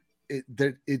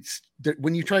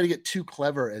you try to get too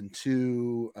clever and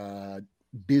too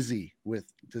busy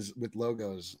with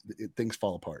logos, things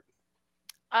fall apart.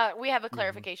 We have a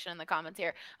clarification in the comments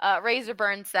here.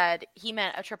 Razorburn said he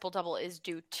meant a triple-double is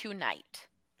due tonight.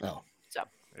 Oh. So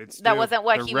that wasn't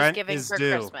what he was giving for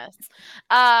Christmas.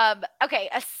 Okay,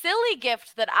 a silly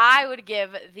gift that I would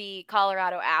give the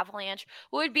Colorado Avalanche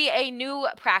would be a new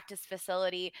practice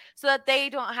facility so that they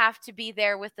don't have to be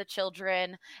there with the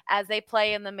children as they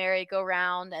play in the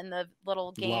merry-go-round and the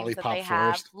little games Lollipop that they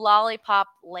have. Forest. Lollipop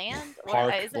Land?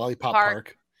 Park. Lollipop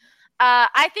Park.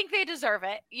 I think they deserve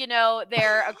it. You know,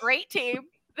 they're a great team.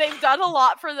 They've done a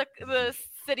lot for the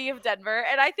city of Denver,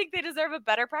 and I think they deserve a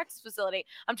better practice facility.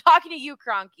 I'm talking to you,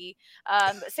 Kroenke.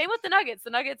 Same with the Nuggets. The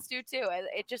Nuggets do too.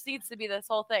 It just needs to be this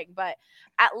whole thing. But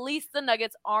at least the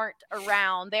Nuggets aren't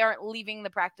around. They aren't leaving the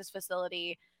practice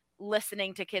facility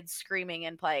listening to kids screaming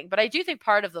and playing. But I do think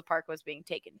part of the park was being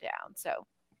taken down. So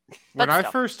when I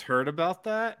first heard about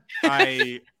that,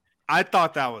 I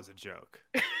thought that was a joke.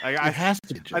 Like, it has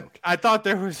to be a joke. I thought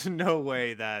there was no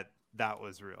way that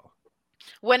was real.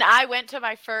 When I went to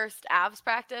my first Avs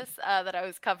practice that I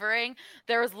was covering,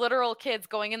 there was literal kids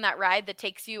going in that ride that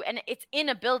takes you, and it's in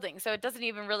a building, so it doesn't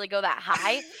even really go that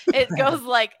high. It goes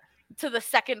like to the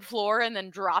second floor and then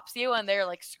drops you, and they're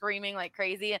like screaming like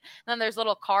crazy. And then there's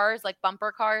little cars, like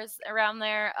bumper cars around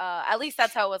there. At least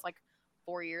that's how it was like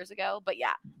 4 years ago. But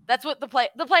yeah, that's what the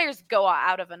players go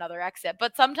out of another exit,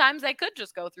 but sometimes they could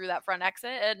just go through that front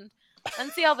exit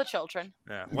and see all the children.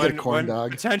 Yeah, when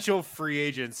potential free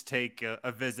agents take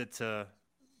a visit to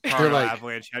Colorado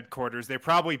Avalanche headquarters, they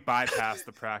probably bypass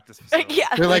the practice facility. Yeah,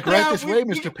 they're like, right this way,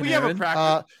 Mr.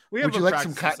 Panarin. Would you like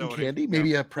some cotton candy?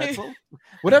 Maybe a pretzel?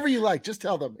 Whatever you like, just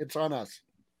tell them it's on us.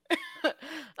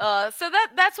 So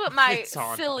that's what my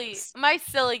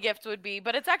silly gift would be,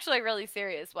 but it's actually a really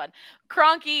serious one.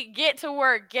 Kroenke, get to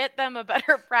work, get them a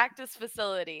better practice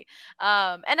facility.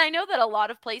 And I know that a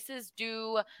lot of places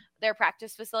do their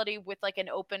practice facility with like an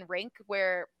open rink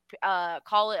where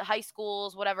call it high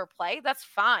schools, whatever, play. That's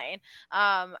fine.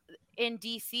 In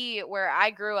DC, where I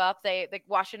grew up, the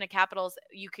Washington Capitals,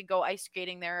 you could go ice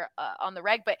skating there on the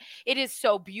reg, but it is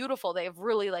so beautiful. They've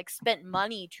really like spent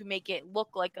money to make it look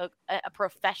like a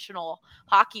professional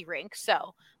hockey rink.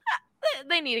 So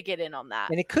they need to get in on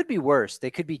that. And it could be worse. They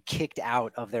could be kicked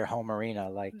out of their home arena.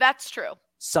 Like, that's true.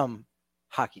 Some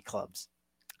hockey clubs.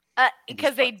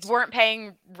 Because they weren't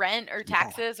paying rent or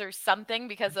taxes or something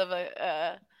because of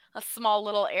a small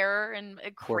little error, and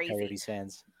crazy. Poor Coyotes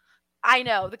fans. I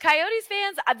know. The Coyotes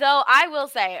fans, though, I will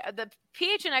say the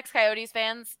PHNX Coyotes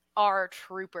fans are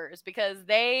troopers because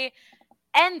they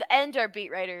and our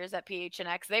beat writers at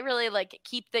PHNX, they really like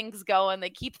keep things going.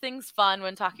 They keep things fun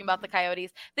when talking about the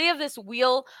Coyotes. They have this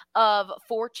wheel of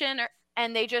fortune,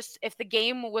 and they just, if the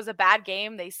game was a bad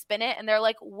game, they spin it and they're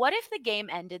like, what if the game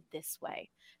ended this way?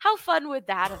 How fun would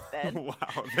that have been?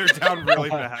 Wow, they're down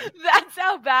really bad. That's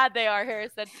how bad they are,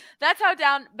 Harrison. That's how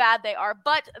down bad they are.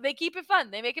 But they keep it fun.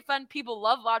 They make it fun. People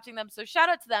love watching them. So shout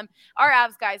out to them. Our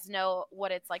Avs guys know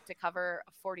what it's like to cover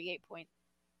a 48-point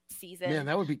season. Man,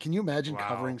 that would be. Can you imagine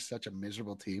covering such a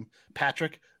miserable team?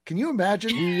 Patrick, can you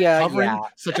imagine covering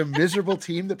such a miserable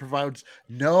team that provides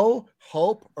no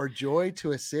hope or joy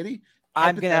to a city?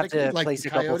 I'm going to have to place a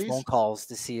couple of phone calls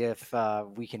to see if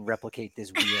we can replicate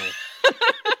this wheel.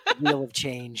 Wheel of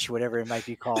change, whatever it might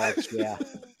be called. Yeah.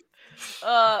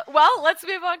 Well, let's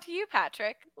move on to you,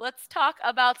 Patrick. Let's talk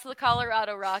about the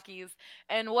Colorado Rockies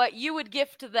and what you would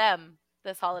gift to them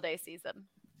this holiday season.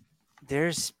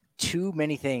 There's too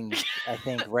many things, I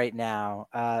think, right now.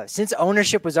 Since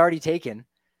ownership was already taken,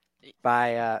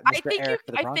 by Mr. Eric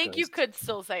for the Broncos. I think you could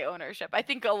still say ownership. I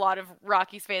think a lot of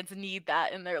Rockies fans need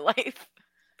that in their life.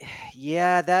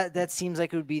 Yeah, that seems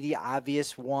like it would be the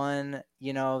obvious one.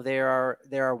 There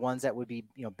are ones that would be,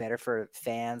 better for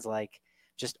fans, like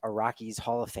just a Rockies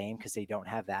Hall of Fame, because they don't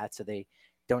have that, so they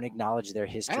don't acknowledge their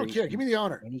history. I don't care. Give me the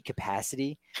honor. Any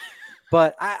capacity.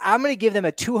 But I'm going to give them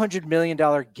a $200 million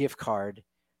gift card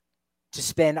to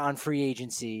spend on free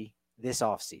agency this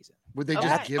offseason. Would they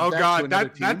just give that to another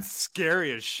team? That's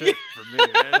scary as shit for me.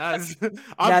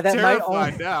 I'm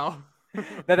terrified now.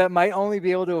 That might only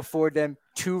be able to afford them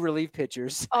 2 relief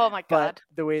pitchers. Oh my God.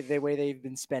 The way they've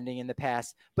been spending in the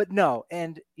past. But no,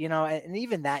 and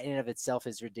even that in and of itself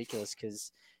is ridiculous,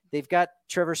 because they've got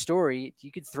Trevor Story.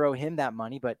 You could throw him that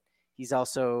money, but he's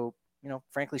also,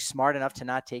 frankly, smart enough to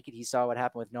not take it. He saw what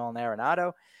happened with Nolan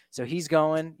Arenado. So he's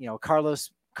going. Carlos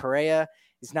Correa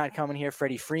is not coming here.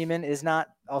 Freddie Freeman is not,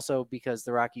 also because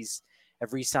the Rockies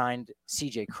have re-signed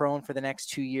CJ Cron for the next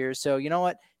 2 years. So you know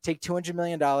what? Take $200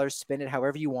 million, spend it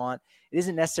however you want. It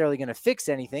isn't necessarily going to fix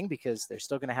anything, because they're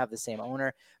still going to have the same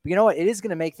owner. But you know what? It is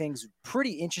going to make things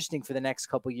pretty interesting for the next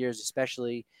couple of years,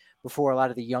 especially before a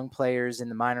lot of the young players in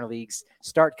the minor leagues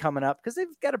start coming up, because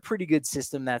they've got a pretty good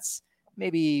system that's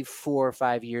maybe 4 or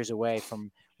 5 years away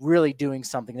from really doing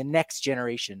something. The next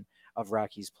generation of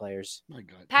Rockies players. My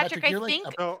God, Patrick, I think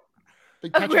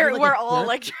Patrick, we're all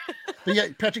like. But yeah,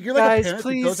 Patrick, you're like Guys, a parent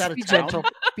please that goes out of be town. gentle.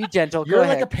 Be gentle. You're Go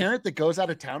like ahead. a parent that goes out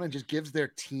of town and just gives their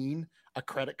teen a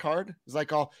credit card. It's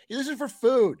like, this is for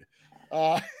food.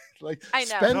 Like, I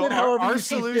know. Spend it however our you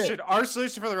see solution. fit. Our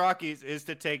solution for the Rockies is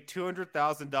to take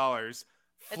 $200,000,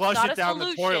 flush it down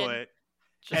the toilet,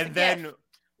 and then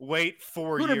wait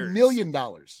 4 years. $200 million.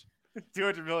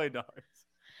 $200 million.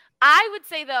 I would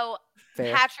say, though,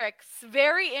 Fair. Patrick's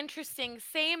very interesting,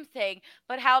 same thing,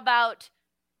 but how about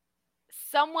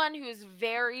someone who's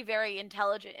very, very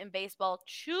intelligent in baseball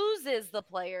chooses the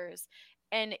players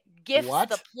and gifts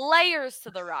the players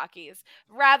to the Rockies,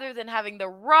 rather than having the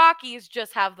Rockies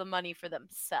just have the money for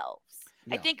themselves?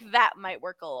 Yeah. I think that might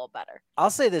work a little better. I'll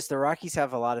say this. The Rockies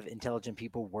have a lot of intelligent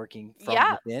people working from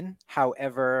within.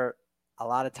 However, a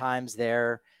lot of times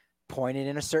they're pointed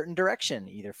in a certain direction,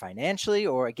 either financially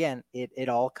or, again, it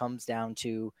all comes down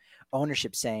to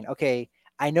ownership saying, okay,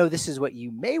 I know this is what you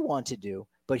may want to do,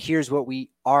 but here's what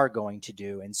we are going to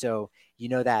do. And so,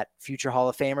 that future Hall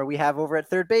of Famer we have over at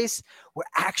third base, we're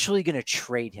actually going to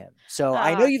trade him. So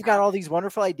I know you've got all these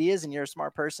wonderful ideas and you're a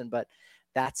smart person, but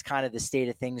that's kind of the state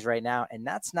of things right now. And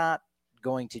that's not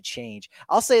going to change.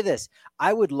 I'll say this.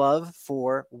 I would love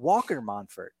for Walker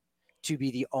Monfort to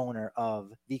be the owner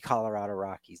of the Colorado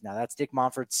Rockies. Now, that's Dick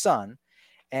Monfort's son,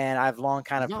 and I've long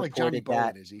kind of purported like Johnny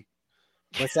that. Is he?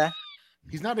 What's that?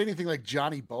 He's not anything like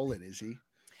Johnny Bolin, is he?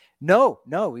 No,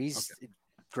 he's a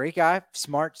great guy,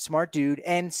 smart dude,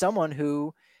 and someone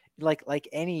who, like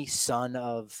any son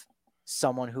of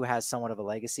someone who has somewhat of a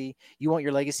legacy, you want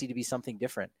your legacy to be something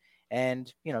different.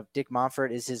 And, Dick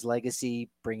Monfort is his legacy,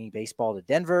 bringing baseball to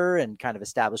Denver and kind of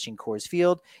establishing Coors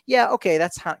Field. Yeah, okay,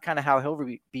 that's kind of how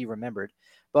he'll be remembered.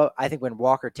 But I think when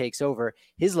Walker takes over,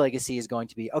 his legacy is going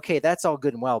to be, okay, that's all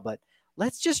good and well, but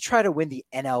let's just try to win the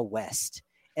NL West,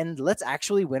 and let's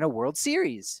actually win a World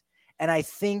Series. And I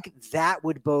think that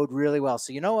would bode really well.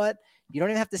 So you know what? You don't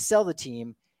even have to sell the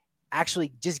team.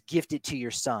 Actually, just gift it to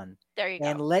your son. There you go.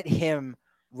 And let him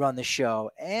run the show.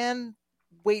 And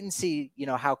wait and see,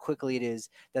 how quickly it is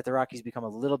that the Rockies become a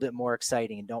little bit more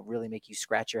exciting and don't really make you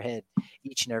scratch your head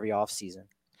each and every offseason.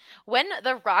 When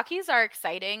the Rockies are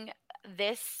exciting,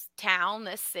 this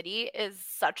city is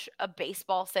such a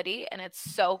baseball city, and it's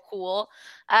so cool.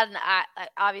 And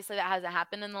obviously that hasn't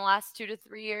happened in the last 2 to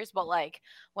 3 years, but like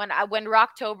when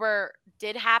Rocktober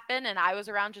did happen and I was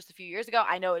around just a few years ago,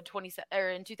 I know in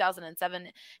 2007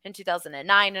 and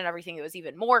 2009 and everything, it was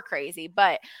even more crazy,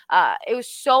 but it was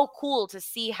so cool to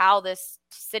see how this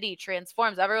city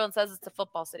transforms. Everyone says it's a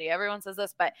football city. Everyone says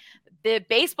this, but the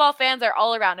baseball fans are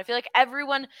all around. I feel like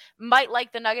everyone might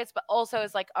like the Nuggets, but also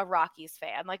is like a Rockies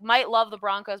fan, like might love the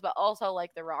Broncos, but also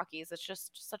like the Rockies. It's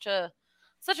just such a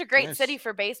great city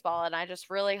for baseball. And I just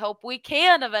really hope we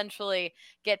can eventually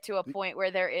get to a point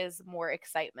where there is more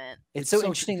excitement. It's so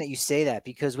interesting that you say that,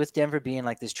 because with Denver being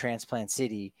like this transplant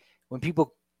city, when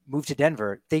people move to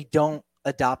Denver, they don't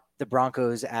adopt the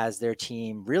Broncos as their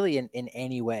team really in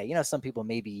any way. Some people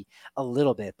maybe a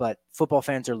little bit, but football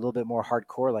fans are a little bit more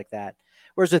hardcore like that.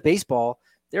 Whereas with baseball,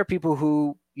 there are people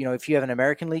who, if you have an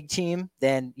American League team,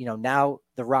 then, now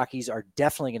the Rockies are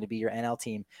definitely going to be your NL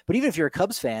team. But even if you're a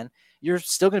Cubs fan, you're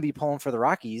still going to be pulling for the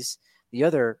Rockies, the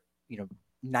other,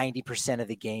 90% of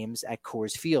the games at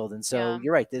Coors Field. And so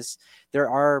you're right. There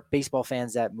are baseball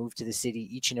fans that move to the city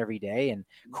each and every day. And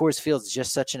Coors Field is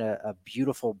just such a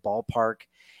beautiful ballpark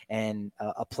and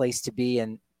a place to be.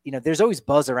 And, there's always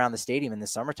buzz around the stadium in the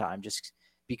summertime just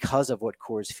because of what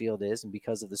Coors Field is and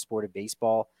because of the sport of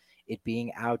baseball, it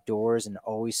being outdoors and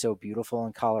always so beautiful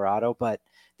in Colorado. But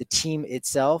the team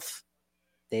itself,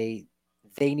 they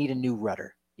need a new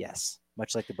rudder. Yes.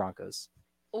 Much like the Broncos.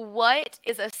 What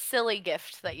is a silly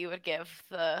gift that you would give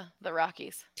the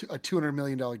Rockies? A $200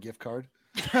 million gift card.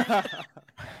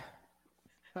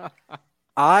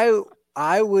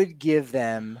 I would give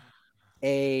them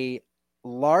a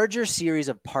larger series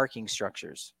of parking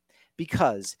structures,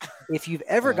 because if you've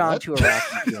ever gone to a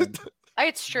Rockies game,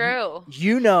 it's true.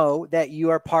 You know that you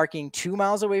are parking 2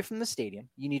 miles away from the stadium.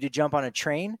 You need to jump on a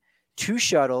train, 2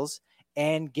 shuttles,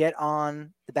 and get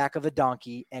on the back of a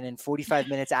donkey. And in 45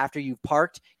 minutes after you've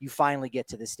parked, you finally get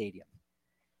to the stadium.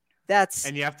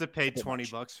 And you have to pay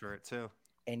 $20 for it too.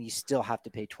 And you still have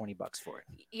to pay $20 for it.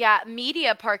 Yeah.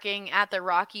 Media parking at the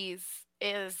Rockies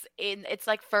it's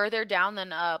like further down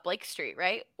than Blake Street,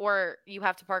 right? Or you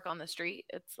have to park on the street.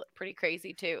 It's pretty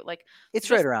crazy too. Like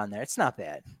it's right around there. It's not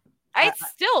bad.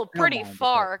 It's still pretty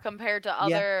far compared to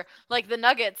other, like the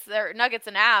Nuggets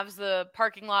and Avs. The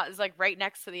parking lot is like right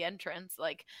next to the entrance.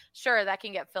 Like, sure, that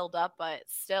can get filled up, but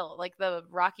still, like the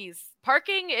Rockies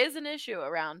parking is an issue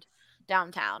around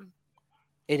downtown.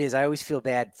 It is. I always feel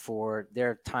bad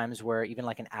there are times where even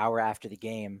like an hour after the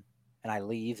game and I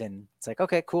leave and it's like,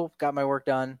 okay, cool. Got my work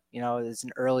done. It's an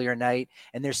earlier night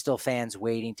and there's still fans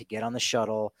waiting to get on the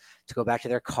shuttle, to go back to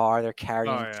their car. They're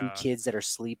carrying 2 kids that are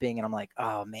sleeping. And I'm like,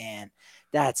 oh man,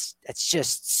 that's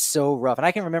just so rough. And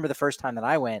I can remember the first time that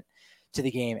I went to the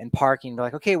game and parking, they're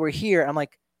like, okay, we're here. And I'm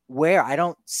like, where? I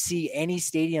don't see any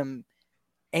stadium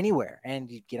anywhere. And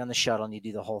you get on the shuttle and you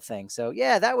do the whole thing. So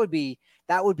yeah, that would be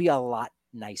a lot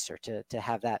nicer to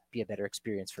have that be a better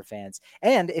experience for fans.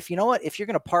 And if you're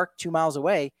going to park 2 miles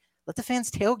away, let the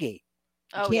fans tailgate.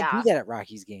 You can't do that at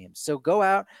Rockies games. So go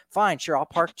out, fine, sure, I'll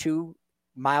park 2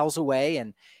 miles away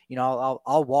and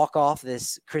I'll walk off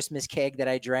this Christmas keg that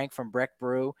I drank from Breck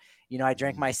Brew. I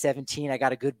drank my 17. I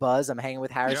got a good buzz. I'm hanging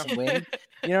with Harrison Wind.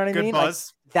 You know what I mean?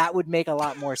 Buzz. Like, that would make a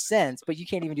lot more sense, but you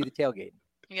can't even do the tailgate.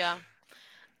 Yeah.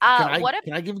 Can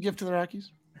I give a gift to the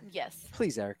Rockies? Yes.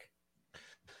 Please, Eric.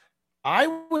 I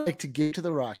would like to give to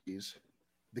the Rockies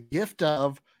the gift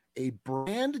of a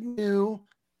brand new,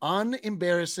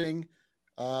 unembarrassing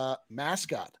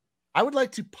mascot. I would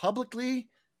like to publicly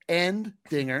end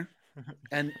Dinger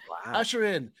and usher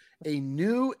in a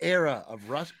new era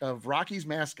of Rockies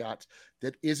mascots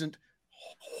that isn't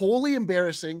wholly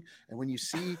embarrassing. And when you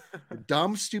see the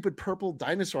dumb, stupid purple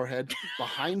dinosaur head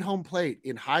behind home plate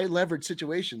in high leverage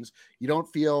situations, you don't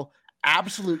feel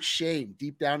absolute shame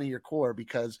deep down in your core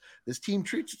because this team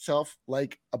treats itself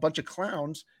like a bunch of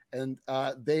clowns and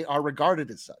they are regarded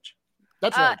as such.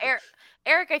 That's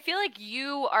Eric, I feel like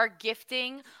you are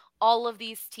gifting all of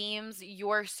these teams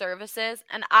your services,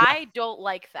 and I don't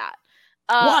like that.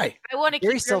 Why? I want to keep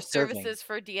your services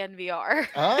for DNVR.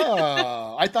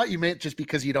 Oh, I thought you meant just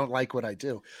because you don't like what I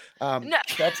do. No.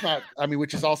 That's not,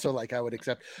 which is also like I would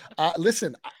accept.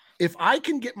 Listen, if I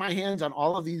can get my hands on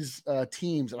all of these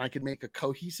teams and I can make a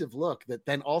cohesive look that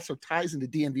then also ties into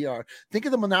DNVR, think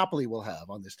of the monopoly we'll have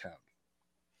on this town.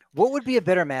 What would be a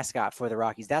better mascot for the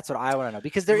Rockies? That's what I want to know,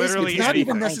 because it's not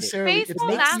even necessarily.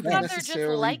 Baseball mascots are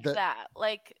just like that.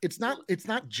 Like it's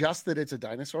not just that it's a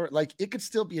dinosaur. Like it could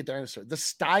still be a dinosaur. The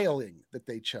styling that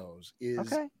they chose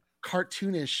is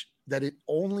cartoonish. That it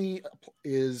only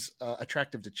is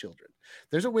attractive to children.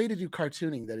 There's a way to do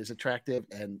cartooning that is attractive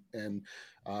and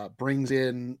brings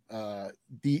in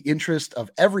the interest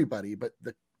of everybody. But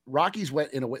the Rockies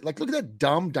went in a way, like, look at that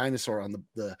dumb dinosaur on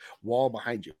the wall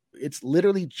behind you. It's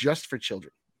literally just for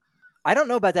children. I don't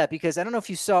know about that, because I don't know if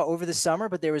you saw over the summer,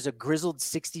 but there was a grizzled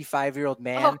 65-year-old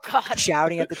man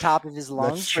shouting at the top of his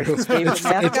lungs for his favorite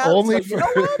mascot. It's only for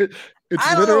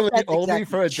it's literally only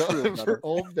for adults, for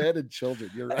old men and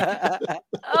children. You're right.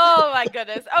 Oh my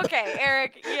goodness. Okay,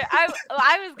 Eric. Yeah,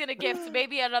 I was gonna gift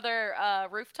maybe another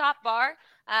rooftop bar.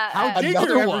 How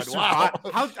Dinger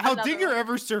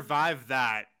ever survived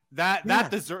that?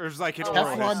 That deserves like an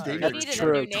Teflon Dinger. That's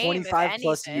true. 25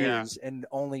 plus years, and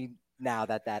only now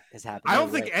that has happened. I don't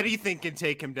think anything can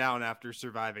take him down after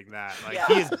surviving that. Like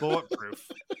he is bulletproof.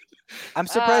 I'm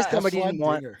surprised somebody didn't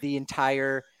want the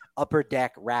entire upper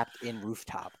deck wrapped in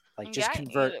rooftop. Like just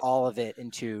convert all of it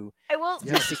into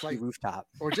 360 rooftop,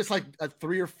 or just like a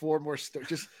 3 or 4 more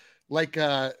just like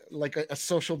a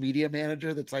social media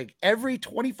manager that's like, every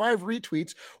 25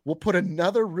 retweets, we'll put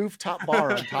another rooftop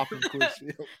bar on top of Coors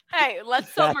Field. Hey,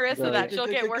 let's tell Marissa that. She'll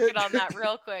get working on that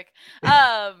real quick.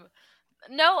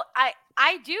 No,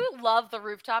 I do love the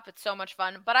rooftop. It's so much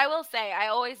fun. But I will say, I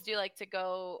always do like to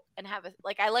go and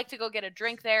I like to go get a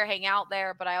drink there, hang out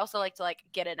there. But I also like to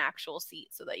get an actual seat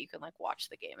so that you can watch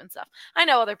the game and stuff. I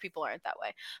know other people aren't that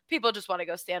way. People just want to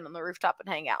go stand on the rooftop and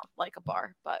hang out like a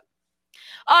bar. But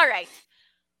all right.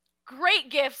 Great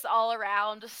gifts all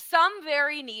around. Some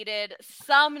very needed,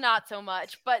 some not so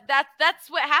much. But that's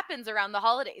what happens around the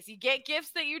holidays. You get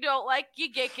gifts that you don't like.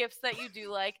 You get gifts that you do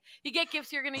like. You get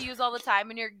gifts you're going to use all the time,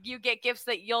 and you get gifts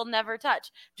that you'll never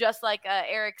touch. Just like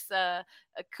Eric's a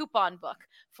coupon book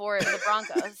for the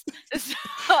Broncos.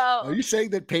 So, are you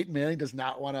saying that Peyton Manning does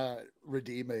not want to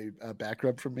redeem a back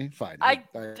rub from me? Fine. I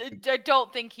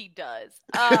don't think he does.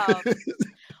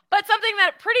 But something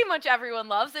that pretty much everyone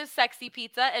loves is sexy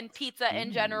pizza and pizza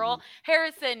in general.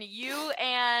 Harrison, you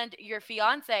and your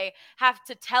fiance have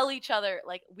to tell each other,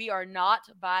 we are not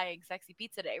buying sexy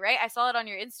pizza today, right? I saw it on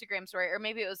your Instagram story, or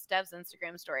maybe it was Dev's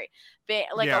Instagram story. A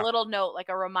little note,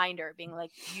 a reminder being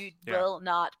you will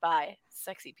not buy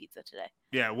sexy pizza today.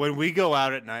 Yeah, when we go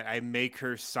out at night, I make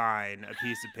her sign a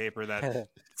piece of paper that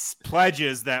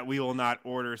pledges that we will not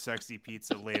order sexy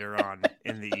pizza later on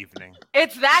in the evening.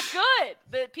 It's that good.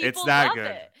 The people love good.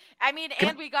 it. I mean,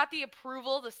 and we got the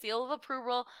seal of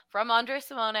approval from Andre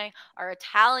Simone, our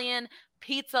Italian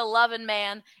pizza loving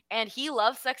man, and he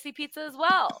loves sexy pizza as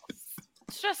well.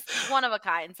 It's just one of a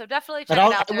kind. So definitely check it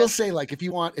out. I will say, if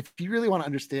you really want to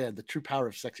understand the true power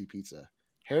of sexy pizza,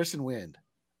 Harrison Wind,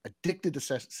 addicted to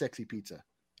sexy pizza,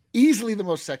 easily the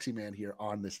most sexy man here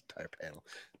on this entire panel.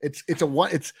 It's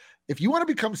if you want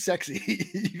to become sexy,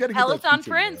 you got to get Peloton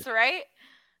Prince, right?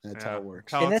 That's how it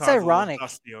works. And that's ironic.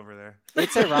 Dusty over there.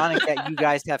 It's ironic that you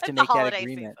guys have to make that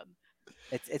agreement.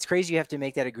 Season. It's crazy you have to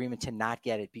make that agreement to not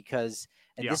get it because,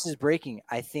 and this is breaking.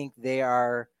 I think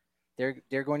they're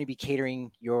going to be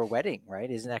catering your wedding, right?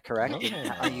 Isn't that correct?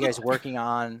 Oh. Are you guys working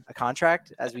on a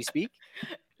contract as we speak?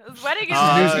 His wedding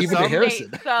is even to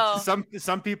Harrison. So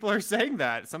some people are saying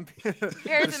that.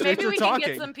 Harrison, maybe we can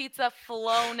get some pizza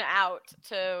flown out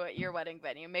to your wedding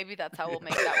venue. Maybe that's how we'll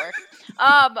make that work.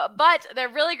 But they're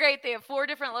really great. They have 4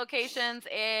 different locations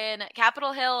in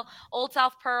Capitol Hill, Old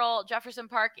South Pearl, Jefferson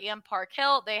Park, and Park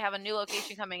Hill. They have a new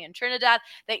location coming in Trinidad.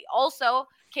 They also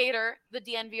cater the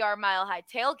DNVR Mile High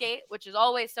Tailgate, which is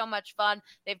always so much fun.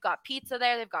 They've got pizza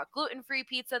there. They've got gluten-free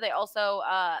pizza. They also,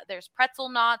 there's pretzel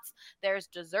knots. There's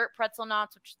dessert pretzel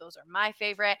knots, which those are my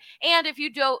favorite. And if you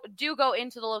do go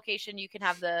into the location, you can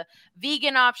have the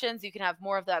vegan options. You can have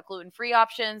more of that gluten-free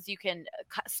options. You can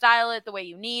style it the way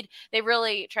you need. They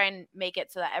really try and make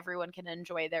it so that everyone can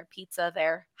enjoy their pizza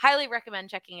there. Highly recommend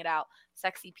checking it out.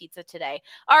 Sexy Pizza today.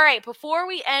 All right, before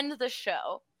we end the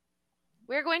show,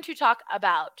 we're going to talk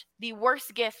about the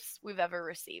worst gifts we've ever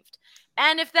received.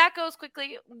 And if that goes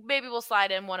quickly, maybe we'll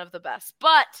slide in one of the best.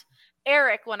 But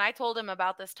Eric, when I told him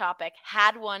about this topic,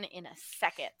 had one in a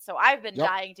second. So I've been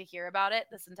dying to hear about it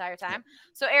this entire time.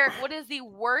 So Eric, what is the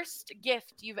worst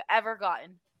gift you've ever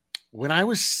gotten? When I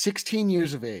was 16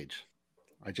 years of age,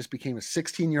 I just became a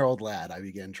 16-year-old lad. I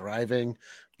began driving.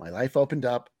 My life opened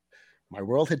up. My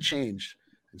world had changed.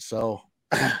 And so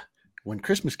when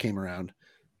Christmas came around,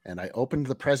 and I opened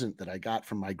the present that I got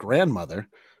from my grandmother,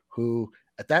 who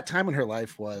at that time in her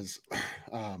life was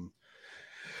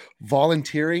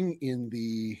volunteering in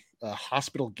the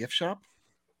hospital gift shop.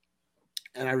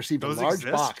 And I received a large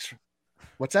box.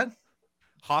 What's that?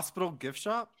 Hospital gift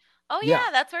shop? Oh yeah,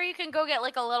 that's where you can go get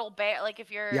a little bear.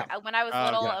 If you're when I was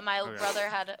little and my brother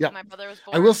had my brother was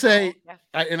born. I will say,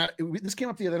 this came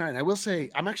up the other night. And I will say,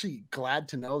 I'm actually glad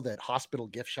to know that hospital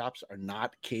gift shops are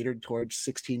not catered towards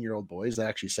 16-year-old boys. That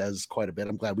actually says quite a bit.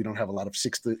 I'm glad we don't have a lot of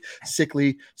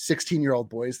sickly 16-year-old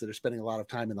boys that are spending a lot of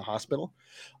time in the hospital.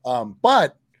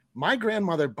 But my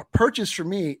grandmother purchased for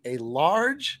me a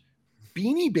large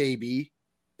Beanie Baby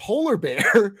polar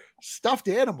bear stuffed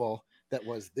animal that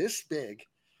was this big.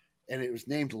 And it was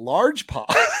named Large Paws.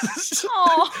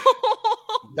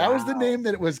 That was the name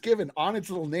that it was given on its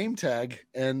little name tag.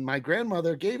 And my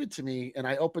grandmother gave it to me, and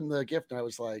I opened the gift, and I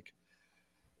was like,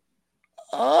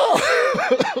 oh.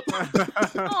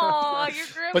 Oh, your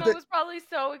grandma was probably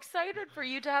so excited for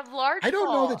you to have Large Paw. I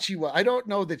don't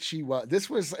know that she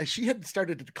was. She had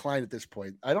started to decline at this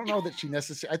point. I don't know that she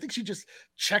necessarily. I think she just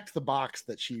checked the box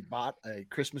that she bought a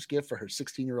Christmas gift for her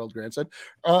 16-year-old grandson.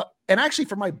 And actually,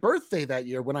 for my birthday that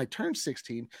year, when I turned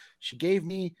 16, she gave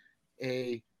me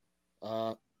an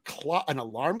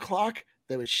alarm clock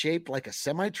that was shaped like a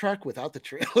semi-truck without the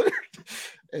trailer.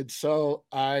 And so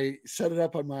I set it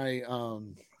up on my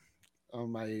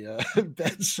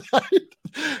bedside,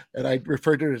 and I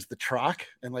referred to it as the trock.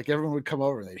 And like everyone would come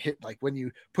over, they'd hit, like when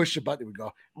you push the button, it would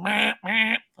go. Meh,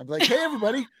 meh. I'd be like, "Hey,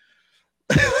 everybody,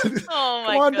 Oh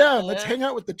my come on down. goodness. Let's hang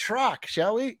out with the trock,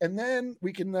 shall we?" And then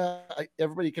we can,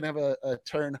 everybody can have a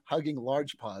turn hugging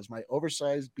Large Paws, my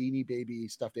oversized Beanie Baby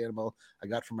stuffed animal I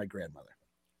got from my grandmother.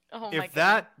 Oh my If goodness.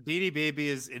 that Beanie Baby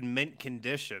is in mint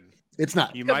condition, It's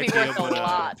not. you Could might be be worth able a to.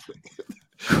 lot.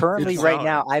 Currently, It's right solid.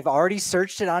 now, I've already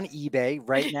searched it on eBay.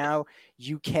 Right now,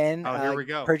 you can Oh, here we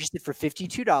go. purchase it for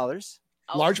 $52.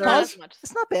 Oh, Large not as paws? much.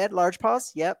 It's not bad. Large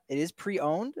Paws. Yep, it is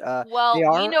pre-owned. Well, they we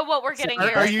are- know what we're getting Are-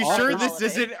 here. Are Eric, you all sure the this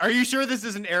holidays. isn't? Are you sure this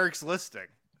isn't Eric's listing?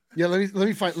 Yeah, let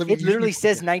me find. Let me. It literally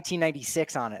says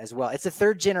 1996 on it as well. It's a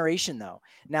third generation though.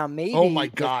 Now maybe. Oh my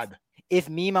God. If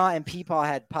Mima and Peepaw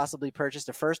had possibly purchased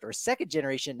a first or second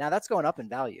generation, now that's going up in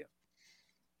value.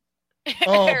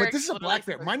 Oh, but Eric's this is a literally black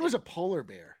bear. Mine was a polar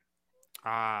bear.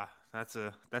 Ah, that's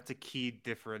a key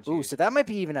difference. Ooh, so that might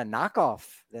be even a knockoff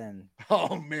then.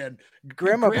 Oh man,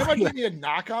 Grandma Grandma Bria- gave me a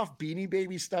knockoff Beanie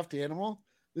Baby stuffed animal.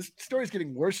 This story's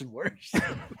getting worse and worse.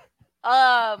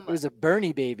 It was a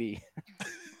Bernie baby.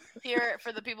 Here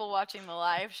for the people watching the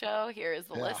live show, here is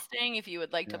the Yeah. listing. If you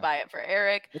would like to Yeah. buy it for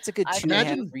Eric, It's a good I 2.5,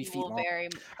 Imagine- 3 you feet will long. very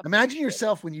Imagine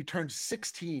yourself when you turned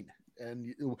 16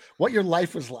 and what your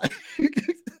life was like.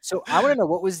 So I want to know,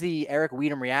 what was the Eric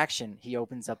Wedum reaction? He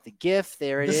opens up the gift.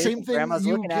 There it The is. same and thing Grandma's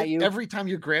you looking get at you. every time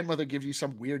your grandmother gives you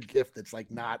some weird gift that's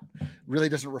like not really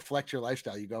doesn't reflect your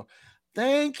lifestyle. You go,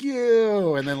 "Thank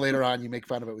you," and then later on you make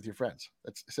fun of it with your friends.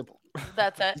 That's simple.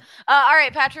 That's it. All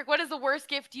right, Patrick, what is the worst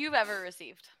gift you've ever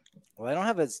received? Well, I don't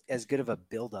have as good of a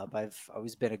build-up. I've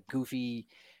always been a goofy,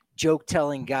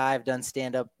 joke-telling guy. I've done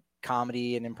stand-up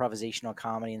comedy and improvisational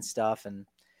comedy and stuff. And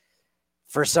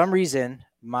for some reason,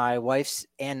 my wife's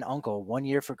aunt and uncle, one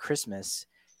year for Christmas,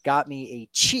 got me a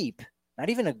cheap, not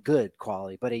even a good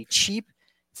quality, but a cheap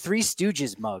Three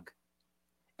Stooges mug.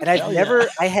 And Hell yeah.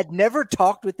 I had never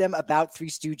talked with them about Three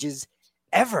Stooges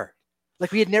ever.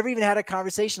 Like we had never even had a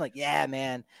conversation like, yeah,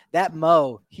 man, that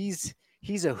Mo, he's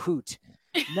a hoot.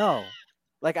 No,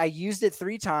 like I used it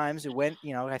 3 times. It went,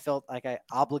 I felt like I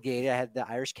obligated. I had the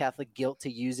Irish Catholic guilt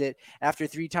to use it. After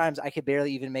 3 times, I could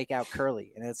barely even make out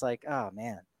Curly. And it's like, oh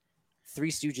man,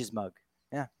 Three Stooges mug.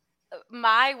 Yeah.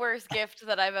 My worst gift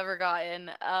that I've ever gotten,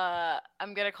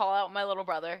 I'm going to call out my little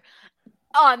brother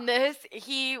on this.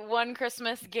 He one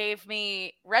Christmas gave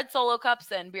me red Solo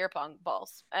cups and beer pong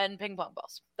balls and ping pong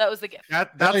balls. That was the gift.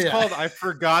 That's yeah. called I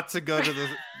forgot to go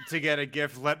to get a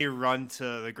gift. Let me run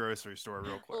to the grocery store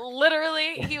real quick.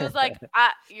 Literally, he was like,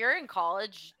 "You're in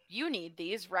college. You need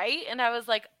these, right?" And I was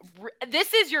like,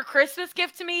 "This is your Christmas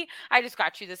gift to me. I just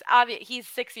got you this." He's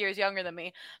 6 years younger than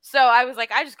me, so I was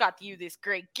like, "I just got you this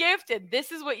great gift, and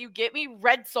this is what you get me: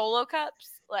 red Solo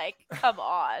cups." Like, come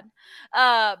on.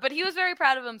 But he was very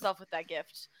proud of himself with that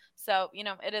gift. So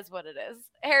it is what it is.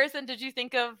 Harrison, did you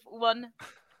think of one?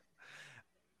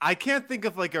 I can't think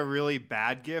of like a really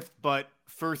bad gift, but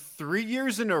for 3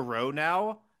 years in a row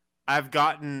now, I've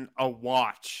gotten a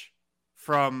watch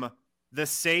from the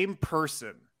same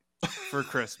person for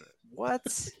Christmas. What?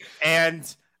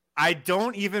 And I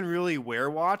don't even really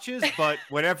wear watches, but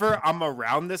whenever I'm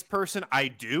around this person, I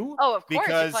do. Oh, of course, you're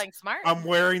because playing smart. I'm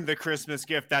wearing the Christmas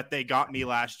gift that they got me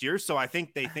last year. So I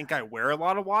think they think I wear a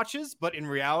lot of watches, but in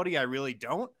reality, I really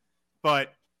don't.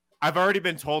 But I've already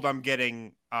been told I'm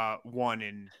getting one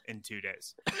in 2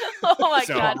 days. Oh my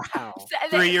So, god! Wow.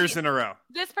 3 years in a row.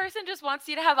 This person just wants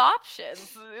you to have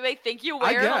options. They think you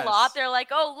I wear it a lot. guess. They're like,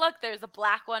 "Oh, look, there's a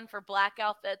black one for black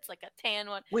outfits, like a tan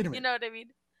one." Wait a You minute. know what I mean?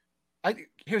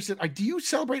 Harrison, do you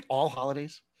celebrate all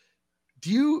holidays? Do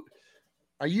you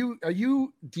use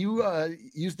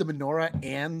the menorah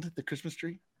and the Christmas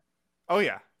tree? Oh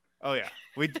yeah.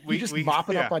 We just mop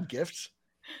it up on gifts.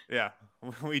 Yeah,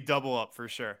 we double up for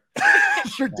sure.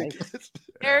 It's ridiculous.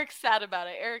 Eric's sad about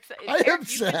it. I am Eric,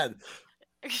 sad.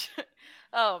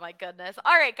 Oh my goodness.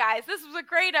 All right, guys. This was a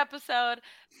great episode.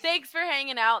 Thanks for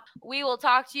hanging out. We will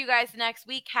talk to you guys next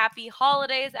week. Happy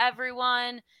holidays,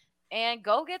 everyone. And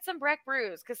go get some Breck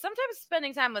brews, because sometimes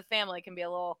spending time with family can be a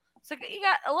little. So you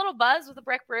got a little buzz with the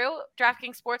Breck brew,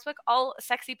 DraftKings Sportsbook, all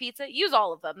sexy pizza. Use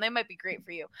all of them. They might be great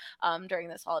for you during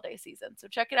this holiday season. So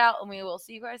check it out, and we will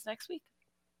see you guys next week.